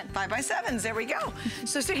 by 7. 5 by 7s, there we go.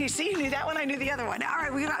 So you see, you knew that one, I knew the other one. All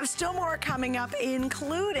right, we have still more coming up,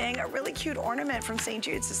 including a really cute ornament from St.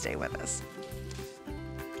 Jude's, so stay with us.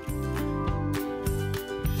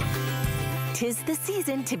 'Tis the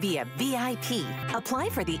season to be a VIP. Apply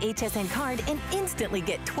for the HSN card and instantly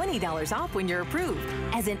get $20 off when you're approved.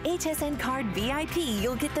 As an HSN card VIP,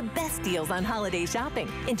 you'll get the best deals on holiday shopping.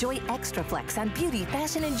 Enjoy extra flex on beauty,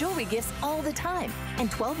 fashion, and jewelry gifts all the time.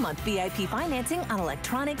 And 12-month VIP financing on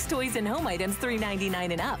electronics, toys, and home items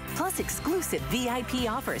 $3.99 and up. Plus exclusive VIP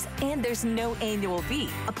offers. And there's no annual fee.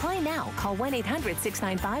 Apply now. Call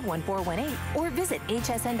 1-800-695-1418 or visit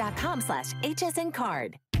hsn.com/HSN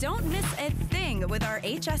card. Don't miss a thing with our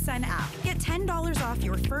HSN app. Get $10 off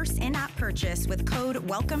your first in-app purchase with code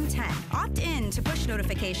WELCOME10. Opt in to push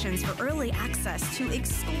notifications for early access to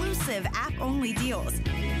exclusive app-only deals.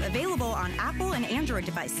 Available on Apple and Android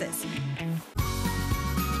devices.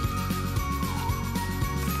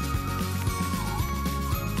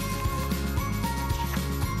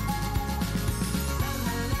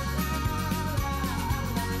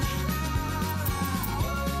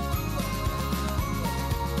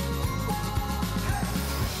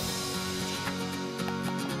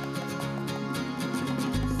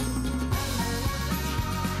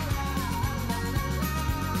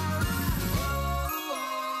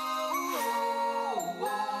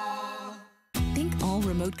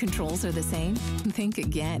 Remote controls are the same? Think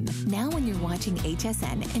again. Now when you're watching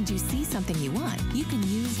HSN and you see something you want, you can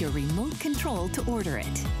use your remote control to order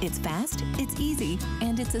it. It's fast, it's easy,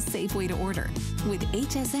 and it's a safe way to order. With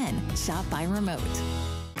HSN, shop by remote.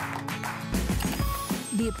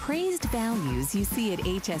 The appraised values you see at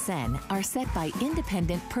HSN are set by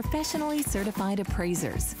independent, professionally certified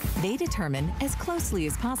appraisers. They determine, as closely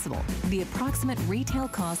as possible, the approximate retail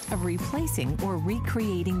cost of replacing or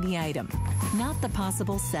recreating the item, not the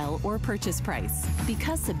possible sell or purchase price.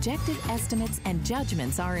 Because subjective estimates and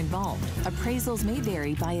judgments are involved, appraisals may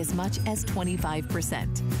vary by as much as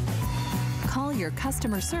 25%. Call your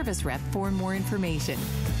customer service rep for more information.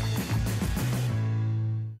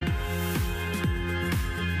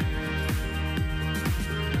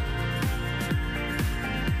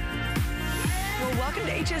 Welcome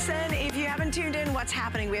to HSN. If you haven't tuned in, what's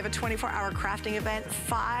happening? We have a 24-hour crafting event,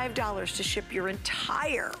 $5 to ship your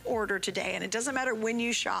entire order today. And it doesn't matter when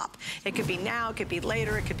you shop. It could be now, it could be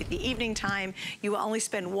later, it could be the evening time. You will only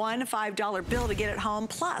spend one $5 bill to get it home.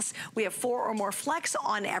 Plus, we have 4 or more flex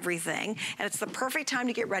on everything. And it's the perfect time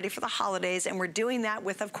to get ready for the holidays. And we're doing that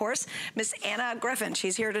with, of course, Miss Anna Griffin.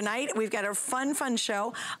 She's here tonight. We've got a fun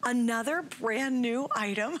show. Another brand new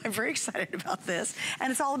item. I'm very excited about this.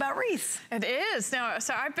 And it's all about wreaths. It is. Now,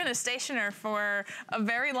 so I've been a stationer for a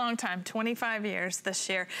very long time, 25 years this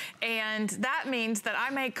year. And that means that I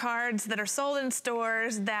make cards that are sold in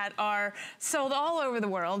stores that are sold all over the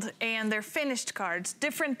world. And they're finished cards,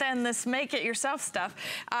 different than this make-it-yourself stuff.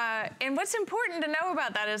 And what's important to know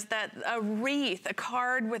about that is that a wreath, a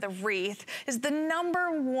card with a wreath, is the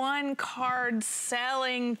 #1 card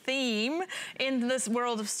selling theme in this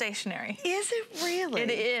world of stationery. Is it really?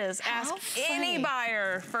 It is. How Ask funny. any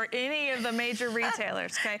buyer for any of the major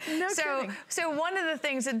retailers, okay? No kidding. So one of the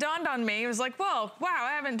things that dawned on me was like, well, wow,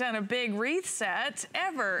 I haven't done a big wreath set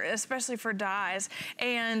ever, especially for dies.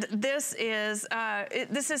 And this is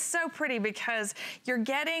so pretty because you're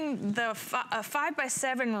getting a 5 by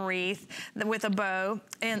 7 wreath with a bow,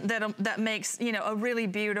 and that makes, you know, a really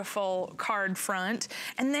beautiful card front.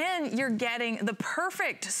 And then you're getting the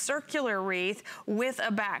perfect circular wreath with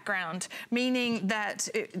a background, meaning that,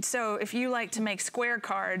 so if you like to make square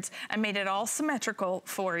cards, I made it all symmetrical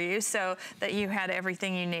for you so that you had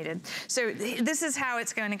everything you needed. So this is how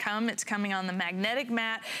it's going to come. It's coming on the magnetic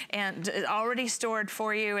mat and already stored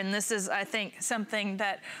for you. And this is, I think, something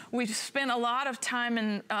that we've spent a lot of time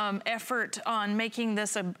and effort on making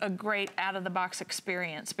this a great out-of-the-box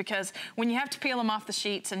experience, because when you have to peel them off the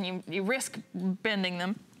sheets and you risk bending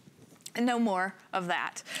them, no more of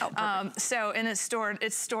that. Oh, and it's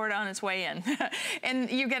stored on its way in.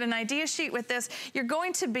 And you get an idea sheet with this. You're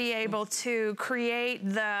going to be able to create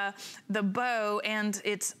the bow and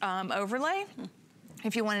its overlay.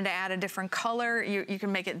 If you wanted to add a different color, you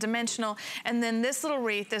can make it dimensional. And then this little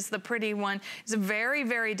wreath is the pretty one. It's very,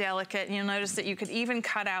 very delicate. You'll notice that you could even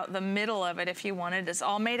cut out the middle of it if you wanted. It's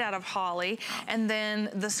all made out of holly. And then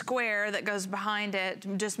the square that goes behind it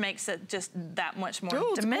just makes it just that much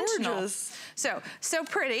more dimensional. Gorgeous. So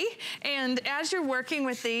pretty. And as you're working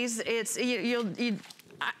with these, it's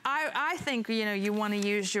I think, you know, you want to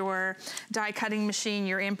use your die cutting machine,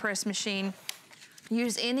 your impress machine.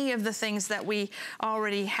 use any of the things that we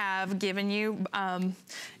already have given you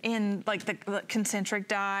in like the concentric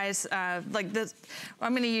dies. Like this,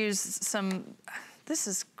 I'm going to use some. This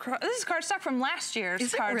is cardstock from last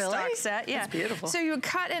year's cardstock set. Yeah, that's beautiful. So you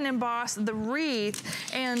cut and emboss the wreath,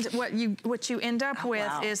 and what you end up with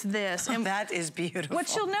is this. And that is beautiful.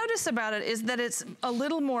 What you'll notice about it is that it's a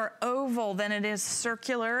little more oval than it is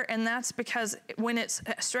circular, and that's because when it's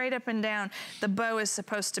straight up and down, the bow is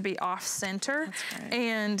supposed to be off center. That's right.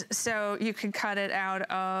 And so you could cut it out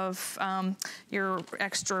of your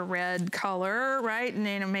extra red color, right?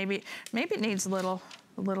 And maybe it needs a little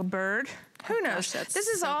bird. Who knows? Gosh, this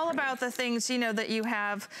is all about the things, that you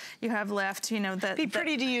have left, that be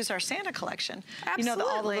pretty to use our Santa collection. Absolutely.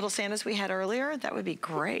 All the little Santas we had earlier, that would be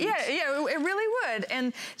great. Yeah, it really would.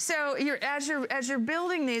 And so as you're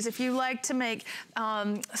building these, if you like to make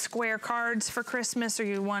square cards for Christmas, or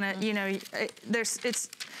you want to,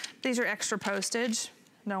 these are extra postage.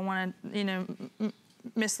 Don't want to,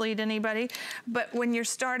 mislead anybody, but when you're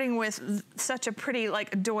starting with such a pretty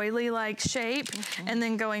like doily-like shape, and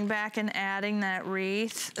then going back and adding that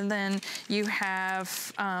wreath, and then you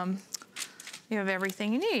have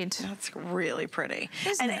everything you need. That's really pretty.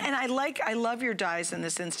 And I love your dies in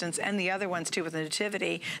this instance, and the other ones too with the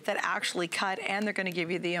nativity, that actually cut, and they're going to give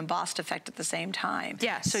you the embossed effect at the same time.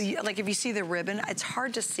 Yes. So like if you see the ribbon, it's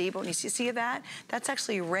hard to see, but when you see that, that's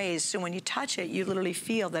actually raised. So when you touch it, you literally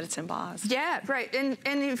feel that it's embossed. Yeah, right. And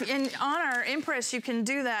on our Impress, you can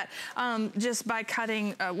do that just by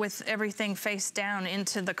cutting with everything face down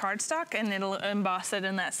into the cardstock, and it'll emboss it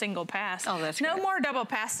in that single pass. Oh, that's no great. more double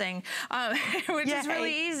passing. Which is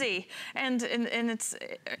really easy. And it's,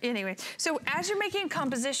 anyway. So as you're making a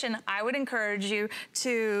composition, I would encourage you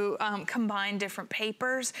to combine different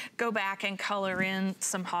papers, go back and color in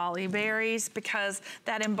some holly berries, because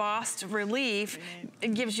that embossed relief,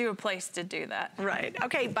 it gives you a place to do that. Right.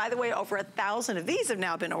 Okay, by the way, over 1,000 of these have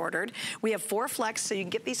now been ordered. We have 4 Flex, so you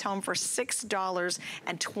can get these home for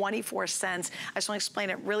 $6.24. I just want to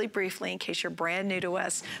explain it really briefly in case you're brand new to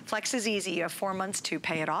us. Flex is easy. You have 4 months to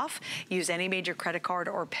pay it off. Use any major credit card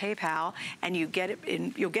or PayPal, and you'll get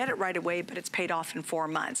it right away, but it's paid off in 4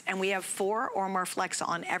 months. And we have 4 or more Flex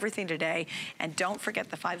on everything today. And don't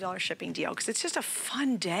forget the $5 shipping deal, because it's just a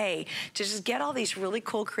fun day to just get all these really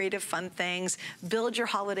cool, creative, fun things, build your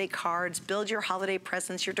holiday cards, build your holiday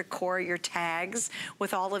presents, your decor, your tags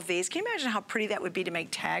with all of these. Can you imagine how pretty that would be to make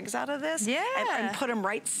tags out of this? Yeah. And put them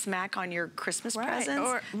right smack on your Christmas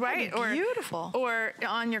presents? Or beautiful. Or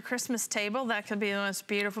on your Christmas table, that could be the most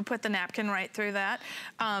beautiful. Put the napkin right through that.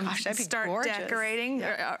 Gosh, that'd be start gorgeous. Decorating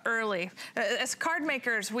early. As card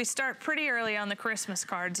makers, we start pretty early on the Christmas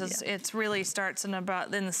cards. It really starts in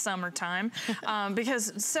the summertime,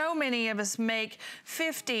 because so many of us make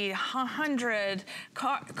 50, 100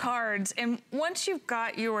 cards, and once you've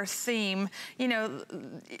got your theme,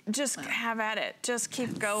 just have at it. Just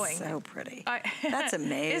keep going. So pretty. That's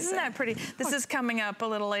amazing. Isn't that pretty? This is coming up a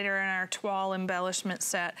little later in our toile embellishment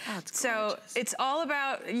set. Oh, it's so gorgeous. it's all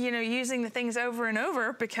about using the things over and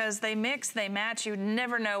over, because they mix, they match. You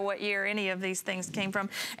never know what year any of these things came from.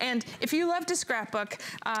 And if you love to scrapbook,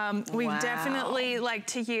 we definitely like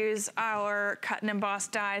to use our cut and emboss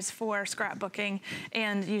dies for scrapbooking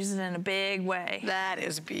and use it in a big way. That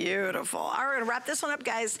is beautiful. All right, we're gonna wrap this one up,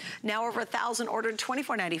 guys. Now over 1,000 ordered,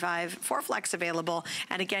 $24.95, 4 Flex available.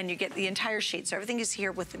 And again, you get the entire sheet. So everything is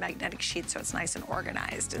here with the magnetic sheet, so it's nice and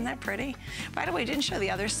organized. Isn't that pretty? By the way, didn't show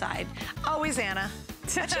the other side. Always Anna.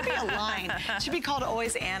 That should be a line. It should be called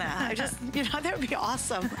Always Anna. That would be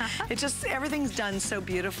awesome. Everything's done so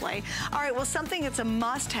beautifully. All right, well, something that's a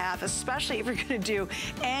must-have, especially if you're gonna do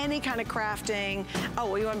any kind of crafting. Oh,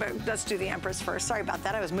 let's do the Empress first. Sorry about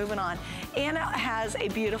that, I was moving on. Anna has a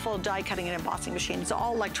beautiful die cutting and embossing machine. It's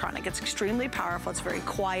all electronic. It's extremely powerful. It's very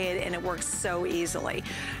quiet, and it works so easily.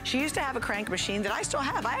 She used to have a crank machine that I still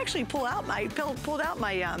have. I actually pulled out my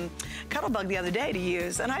Cuttlebug the other day to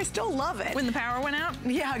use, and I still love it. When the power went out?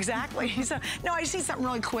 Yeah, exactly. So, no, I just need something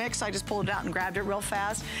really quick, so I just pulled it out and grabbed it real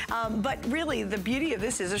fast. But really, the beauty of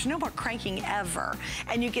this is there's no more cranking ever,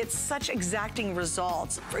 and you get such exacting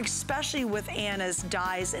results, especially with Anna's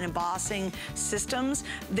dies and embossing systems.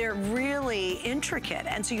 They're really intricate,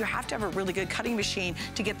 and so you have to have a really good cutting machine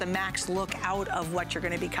to get the max look out of what you're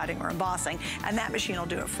going to be cutting or embossing, and that machine will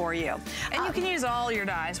do it for you. And you can use all your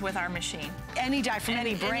dies with our machine. Any die from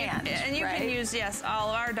any brand, and you can use, yes, all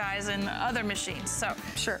of our dies in other machines. So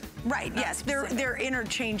sure, right, yes, they're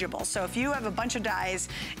interchangeable. So if you have a bunch of dies,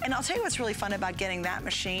 and I'll tell you what's really fun about getting that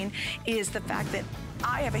machine is the fact that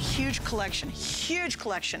I have a huge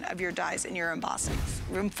collection of your dies in your embossings,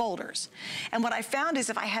 room folders. And what I found is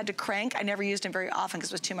if I had to crank, I never used them very often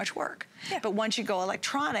because it was too much work. Yeah. But once you go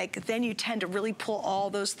electronic, then you tend to really pull all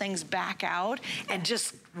those things back out and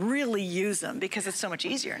just really use them because it's so much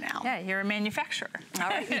easier now. Yeah, you're a manufacturer. All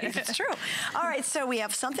right, it's true. All right, so we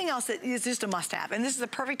have something else that is just a must-have, and this is the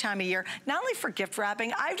perfect time of year, not only for gift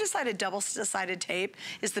wrapping. I've decided double-sided tape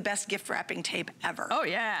is the best gift wrapping tape ever. Oh,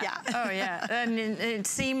 yeah. Yeah. Oh, yeah. And it's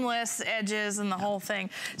seamless edges and the whole thing.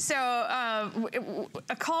 So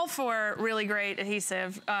a call for really great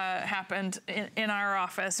adhesive happened in our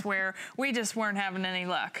office where we just weren't having any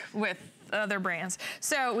luck with other brands.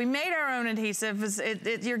 So we made our own adhesive.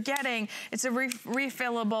 You're getting, it's a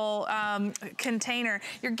refillable container.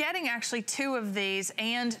 You're getting actually 2 of these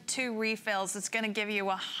and 2 refills. It's gonna give you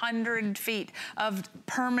 100 feet of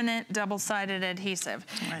permanent double-sided adhesive.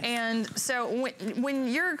 Nice. And so when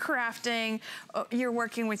you're crafting, you're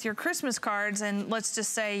working with your Christmas cards, and let's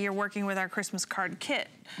just say you're working with our Christmas card kit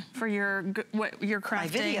for what you're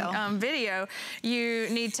crafting video, you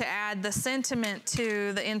need to add the sentiment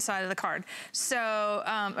to the inside of the card. So,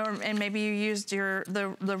 and maybe you used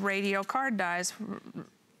the radial card dies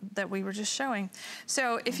that we were just showing.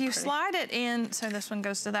 So if you slide it in, so this one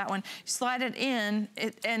goes to that one, slide it in,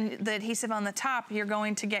 and the adhesive on the top, you're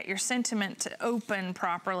going to get your sentiment to open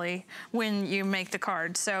properly when you make the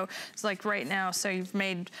card. So it's like right now, so you've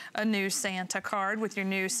made a new Santa card with your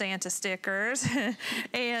new Santa stickers,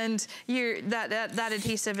 and that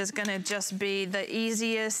adhesive is gonna just be the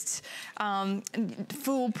easiest,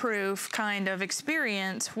 foolproof kind of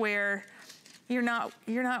experience where you're not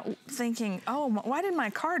thinking, oh, why did my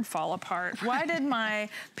card fall apart? Why did my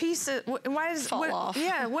piece fall off?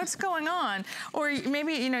 Yeah, what's going on? Or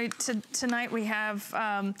maybe, you know, tonight we have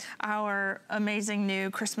our amazing new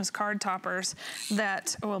Christmas card toppers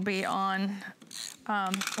that will be on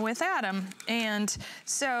with Adam. And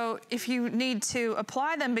so if you need to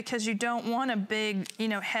apply them because you don't want a big, you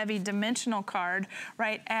know, heavy dimensional card,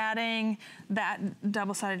 right, adding that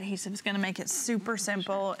double-sided adhesive is gonna make it super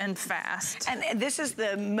simple and fast. And this is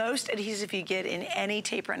the most adhesive you get in any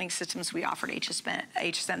tape running systems we offer at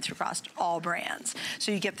HSN across all brands.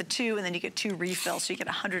 So you get the 2 and then you get 2 refills, so you get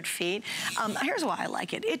 100 feet. Here's why I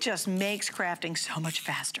like it. It just makes crafting so much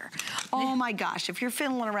faster. Oh my gosh, if you're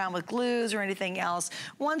fiddling around with glues or anything else,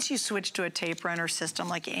 once you switch to a tape runner system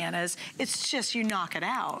like Anna's, it's just, you knock it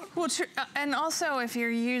out. Well, and also if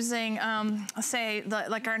you're using, say,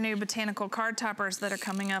 like our new botanical card toppers that are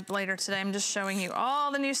coming up later today, I'm just showing you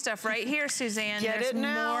all the new stuff right here, Suzanne. Get There's it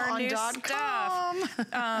now more on new .com.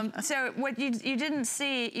 stuff. So what you didn't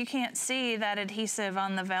see, you can't see that adhesive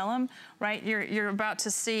on the vellum, right? You're about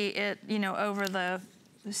to see it, you know, over the,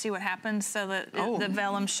 see what happens so that the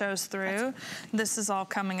vellum shows through. This is all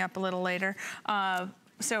coming up a little later.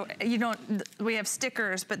 So we have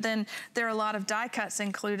stickers, but then there are a lot of die cuts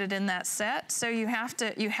included in that set. So you have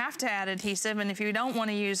to add adhesive, and if you don't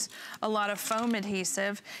want to use a lot of foam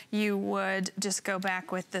adhesive, you would just go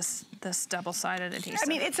back with this double-sided adhesive. I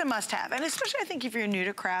mean, it's a must-have, and especially I think if you're new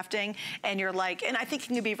to crafting and you're like, and I think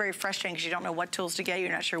it can be very frustrating because you don't know what tools to get,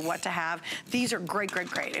 you're not sure what to have. These are great,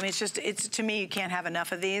 great, great. I mean, it's to me, you can't have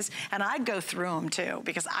enough of these, and I go through them too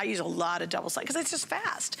because I use a lot of double-sided because it's just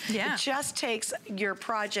fast. Yeah. It just takes your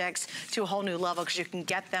projects to a whole new level because you can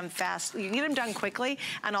get them fast. You can get them done quickly,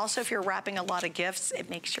 and also if you're wrapping a lot of gifts, it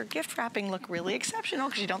makes your gift wrapping look really exceptional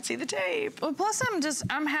because you don't see the tape. Well, plus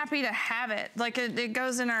I'm happy to have it. Like it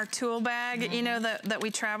goes in our tool bag, you know, that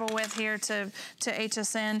we travel with here to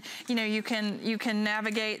HSN. You know, you can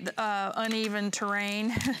navigate uneven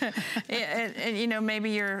terrain. You know,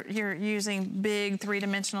 maybe you're using big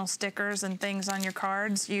 3-dimensional stickers and things on your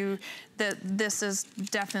cards. This is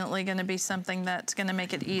definitely going to be something that's going to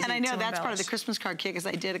make it easy. And I know that's part of the Christmas card kit because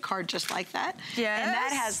I did a card just like that. Yes. And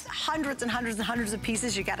that has hundreds and hundreds and hundreds of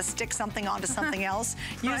pieces. You got to stick something onto something else.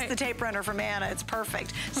 Use the tape runner from Anna. It's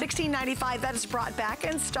perfect. $16.95. That is brought back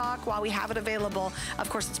in stock while we have it available.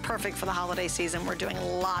 Of course, it's perfect for the holiday season. We're doing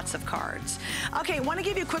lots of cards. Okay, I want to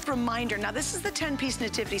give you a quick reminder. Now, this is the 10-piece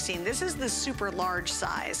nativity scene. This is the super large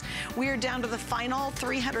size. We are down to the final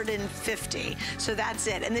 350. So that's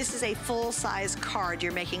it. And this is a full-size card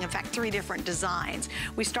you're making. In fact, 3 different designs.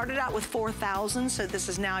 We started out with 4,000, so this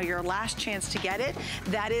is now your last chance to get it.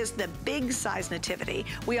 That is the big size nativity.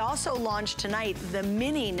 We also launched tonight the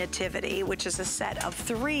mini nativity, which is a set of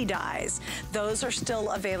 3 dies. Those are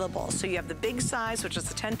still available. So you have the big size, which is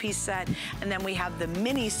the 10-piece set, and then we have the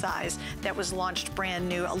mini size that was launched brand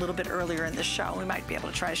new a little bit earlier in the show. We might be able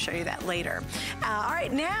to try to show you that later. All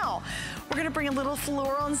right, now we're going to bring a little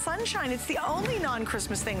floral and sunshine. It's the only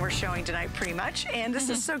non-Christmas thing we're showing tonight, pretty much, and this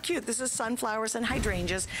is so cute. This is sunflowers and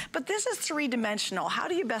hydrangeas, but this is three-dimensional. How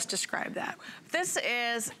do you best describe that? This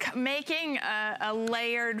is making a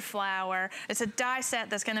layered flower. It's a die set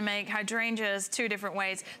that's gonna make hydrangeas 2 different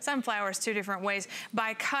ways, sunflowers 2 different ways,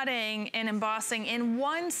 by cutting and embossing in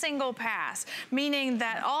one single pass, meaning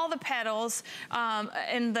that all the petals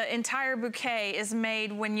and the entire bouquet is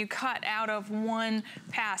made when you cut out of one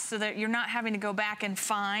pass, so that you're not having to go back and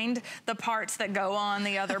find the parts that go on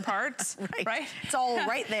the other parts, right? It's all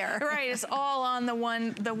right there. Right, it's all on the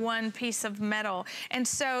one piece of metal. And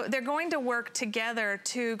so they're going to work together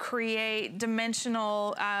to create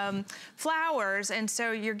dimensional flowers. And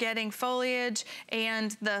so you're getting foliage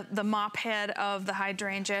and the mop head of the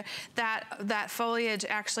hydrangea. That foliage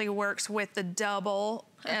actually works with the double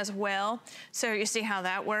as well. So you see how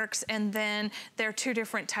that works. And then there are 2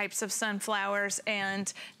 different types of sunflowers,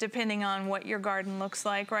 and depending on what your garden looks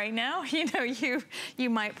like right now, you know, you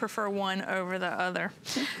might prefer one over the other.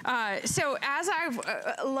 So as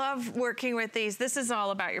I love working with these, this is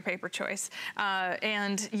all about your paper choice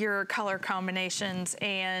and your color combinations,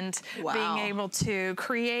 and being able to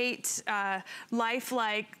create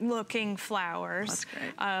lifelike looking flowers. That's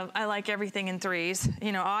great. I like everything in 3s,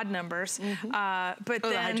 you know, odd numbers.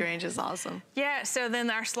 But the hydrangea is awesome. Yeah, so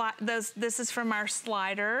then this is from our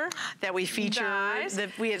slider that we featured.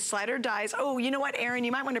 We had slider dies. Oh, you know what, Erin,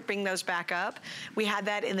 you might want to bring those back up. We had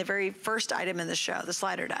that in the very first item in the show, the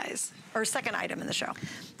slider dies, or second item in the show.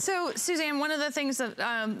 So, Suzanne, one of the things that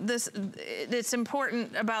it's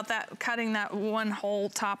important about that, cutting that one whole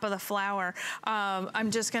top of the flower,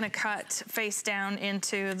 I'm just going to cut face down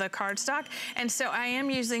into the cardstock, and so I am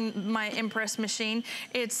using my Impress machine.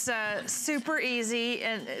 It's super easy.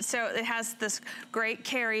 And so it has this great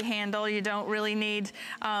carry handle. You don't really need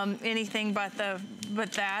anything but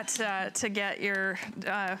that to get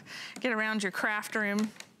around your craft room.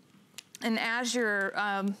 And as you're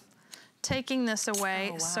taking this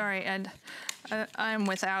away, sorry, Ed, I'm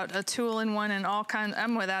without a tool in one and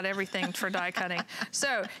I'm without everything for die cutting.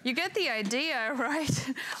 So you get the idea, right?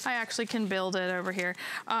 I actually can build it over here.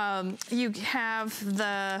 You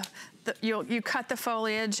have you cut the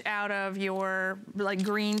foliage out of your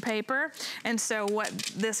green paper, and so what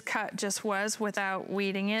this cut just was, without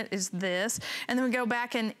weeding it, is this. And then we go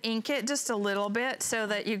back and ink it just a little bit so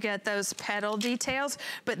that you get those petal details,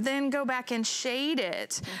 but then go back and shade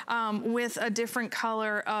it with a different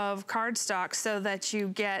color of cardstock, so that you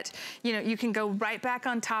get, you know, you can go right back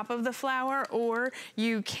on top of the flower, or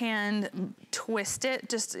you can twist it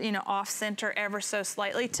just, you know, off center ever so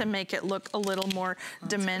slightly to make it look a little more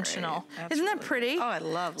dimensional. Isn't that pretty? Oh, I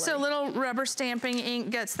love it. So little rubber stamping ink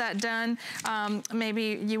gets that done.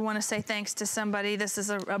 Maybe you want to say thanks to somebody. This is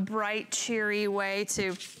a bright, cheery way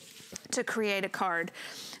to create a card.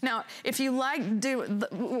 Now, if you like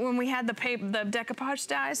when we had the decoupage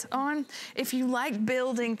dies on, if you like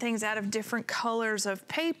building things out of different colors of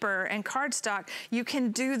paper and cardstock, you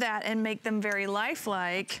can do that and make them very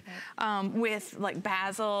lifelike with like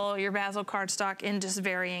your basil cardstock in just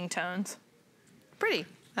varying tones. Pretty.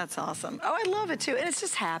 That's awesome. Oh, I love it too. And it's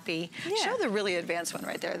just happy. Yeah. Show the really advanced one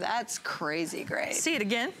right there. That's crazy great. See it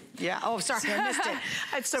again? Yeah. Oh, sorry, I missed it.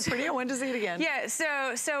 It's so pretty. I wanted to see it again. Yeah.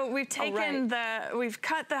 So we've taken we've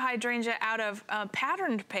cut the hydrangea out of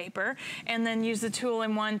patterned paper, and then used the tool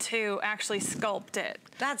in one to actually sculpt it.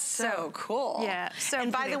 That's so cool. Yeah. So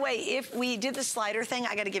and by the way, if we did the slider thing,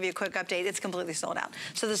 I got to give you a quick update. It's completely sold out.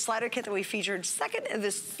 So the slider kit that we featured second,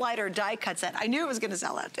 this slider die cut set, I knew it was going to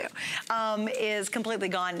sell out too, is completely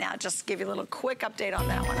gone now. Just give you a little quick update on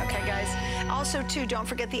that one, okay, guys? Also, too, don't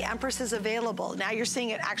forget the Empress is available. Now you're seeing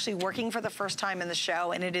it actually working for the first time in the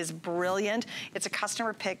show, and it is brilliant. It's a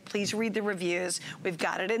customer pick. Please read the reviews. We've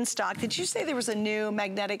got it in stock. Did you say there was a new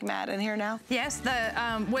magnetic mat in here now? Yes.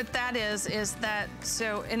 What that is that,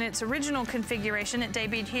 so in its original configuration, it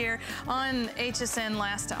debuted here on HSN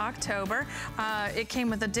last October. It came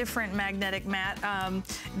with a different magnetic mat.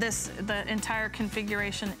 The entire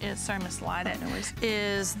configuration is, sorry, I'm gonna slide it,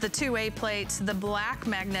 is the 2 A plates, the black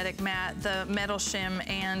magnetic mat, the metal shim,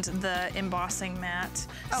 and the embossing mat.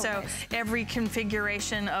 So nice. Every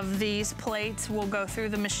configuration of these plates will go through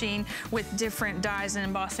the machine with different dies and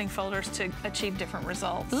embossing folders to achieve different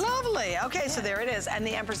results. Lovely. Okay, so there it is. And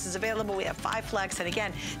the Empress is available. We have 5 flex. And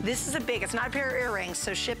again, this is it's not a pair of earrings,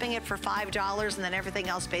 so shipping it for $5 and then everything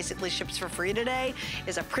else basically ships for free today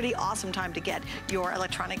is a pretty awesome time to get your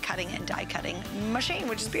electronic cutting and die cutting machine,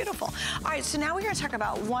 which is beautiful. All right, so now we're going to talk about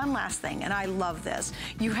about one last thing, and I love this.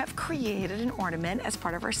 You have created an ornament as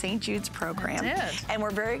part of our St. Jude's program. I did. And we're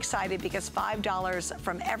very excited because $5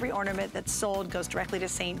 from every ornament that's sold goes directly to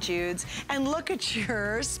St. Jude's. And look at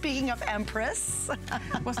yours, speaking of Empress.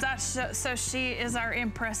 Well, so she is our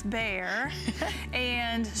Empress bear,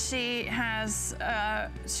 and she has a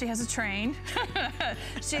train.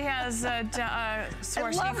 She has a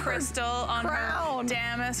Swarovski crystal on her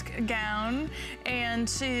damask gown, and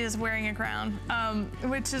she is wearing a crown,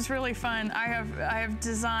 which is really fun. I have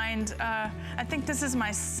designed, I think this is my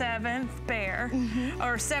 7th bear,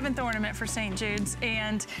 or 7th ornament for St. Jude's,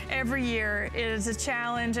 and every year it is a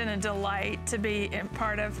challenge and a delight to be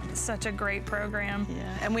part of such a great program.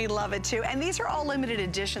 Yeah, and we love it too. And these are all limited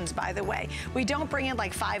editions, by the way. We don't bring in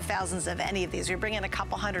like 5,000s of any of these. We bring in a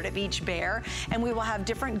couple hundred of each bear, and we will have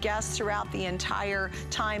different guests throughout the entire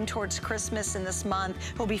time towards Christmas in this month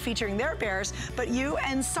who'll be featuring their bears, but you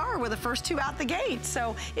and Sar were the first 2 out the gate.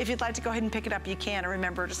 So if you'd like to go ahead and pick it up, you can. And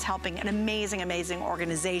remember, just helping an amazing, amazing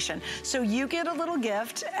organization. So you get a little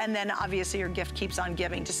gift, and then obviously your gift keeps on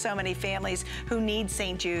giving to so many families who need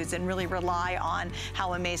St. Jude's and really rely on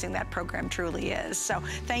how amazing that program truly is. So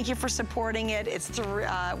thank you for supporting it. It's,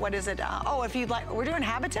 what is it? Oh, if you'd like, we're doing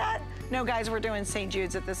Habitat? No, guys, we're doing St.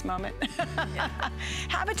 Jude's at this moment.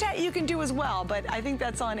 Habitat you can do as well, but I think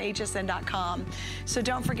that's on hsn.com. So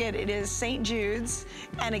don't forget, it is St. Jude's.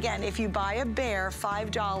 And again, if you buy a bear,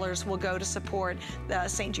 $5 will go to support the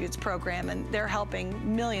St. Jude's program, and they're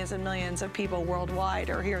helping millions and millions of people worldwide,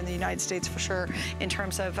 or here in the United States for sure, in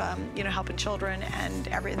terms of you know, helping children and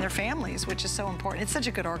their families, which is so important. It's such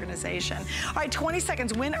a good organization. All right, 20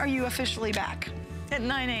 seconds. When are you officially back? At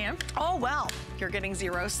 9 a.m. Oh, well, you're getting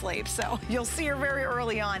 0 sleep, so you'll see her very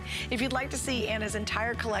early on. If you'd like to see Anna's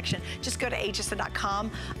entire collection, just go to hsn.com.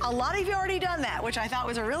 A lot of you already done that, which I thought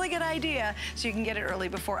was a really good idea, so you can get it early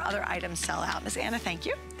before other items sell out. Miss Anna, thank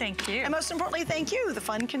you. Thank you. And most importantly, thank you. The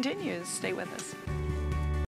fun continues. Stay with us.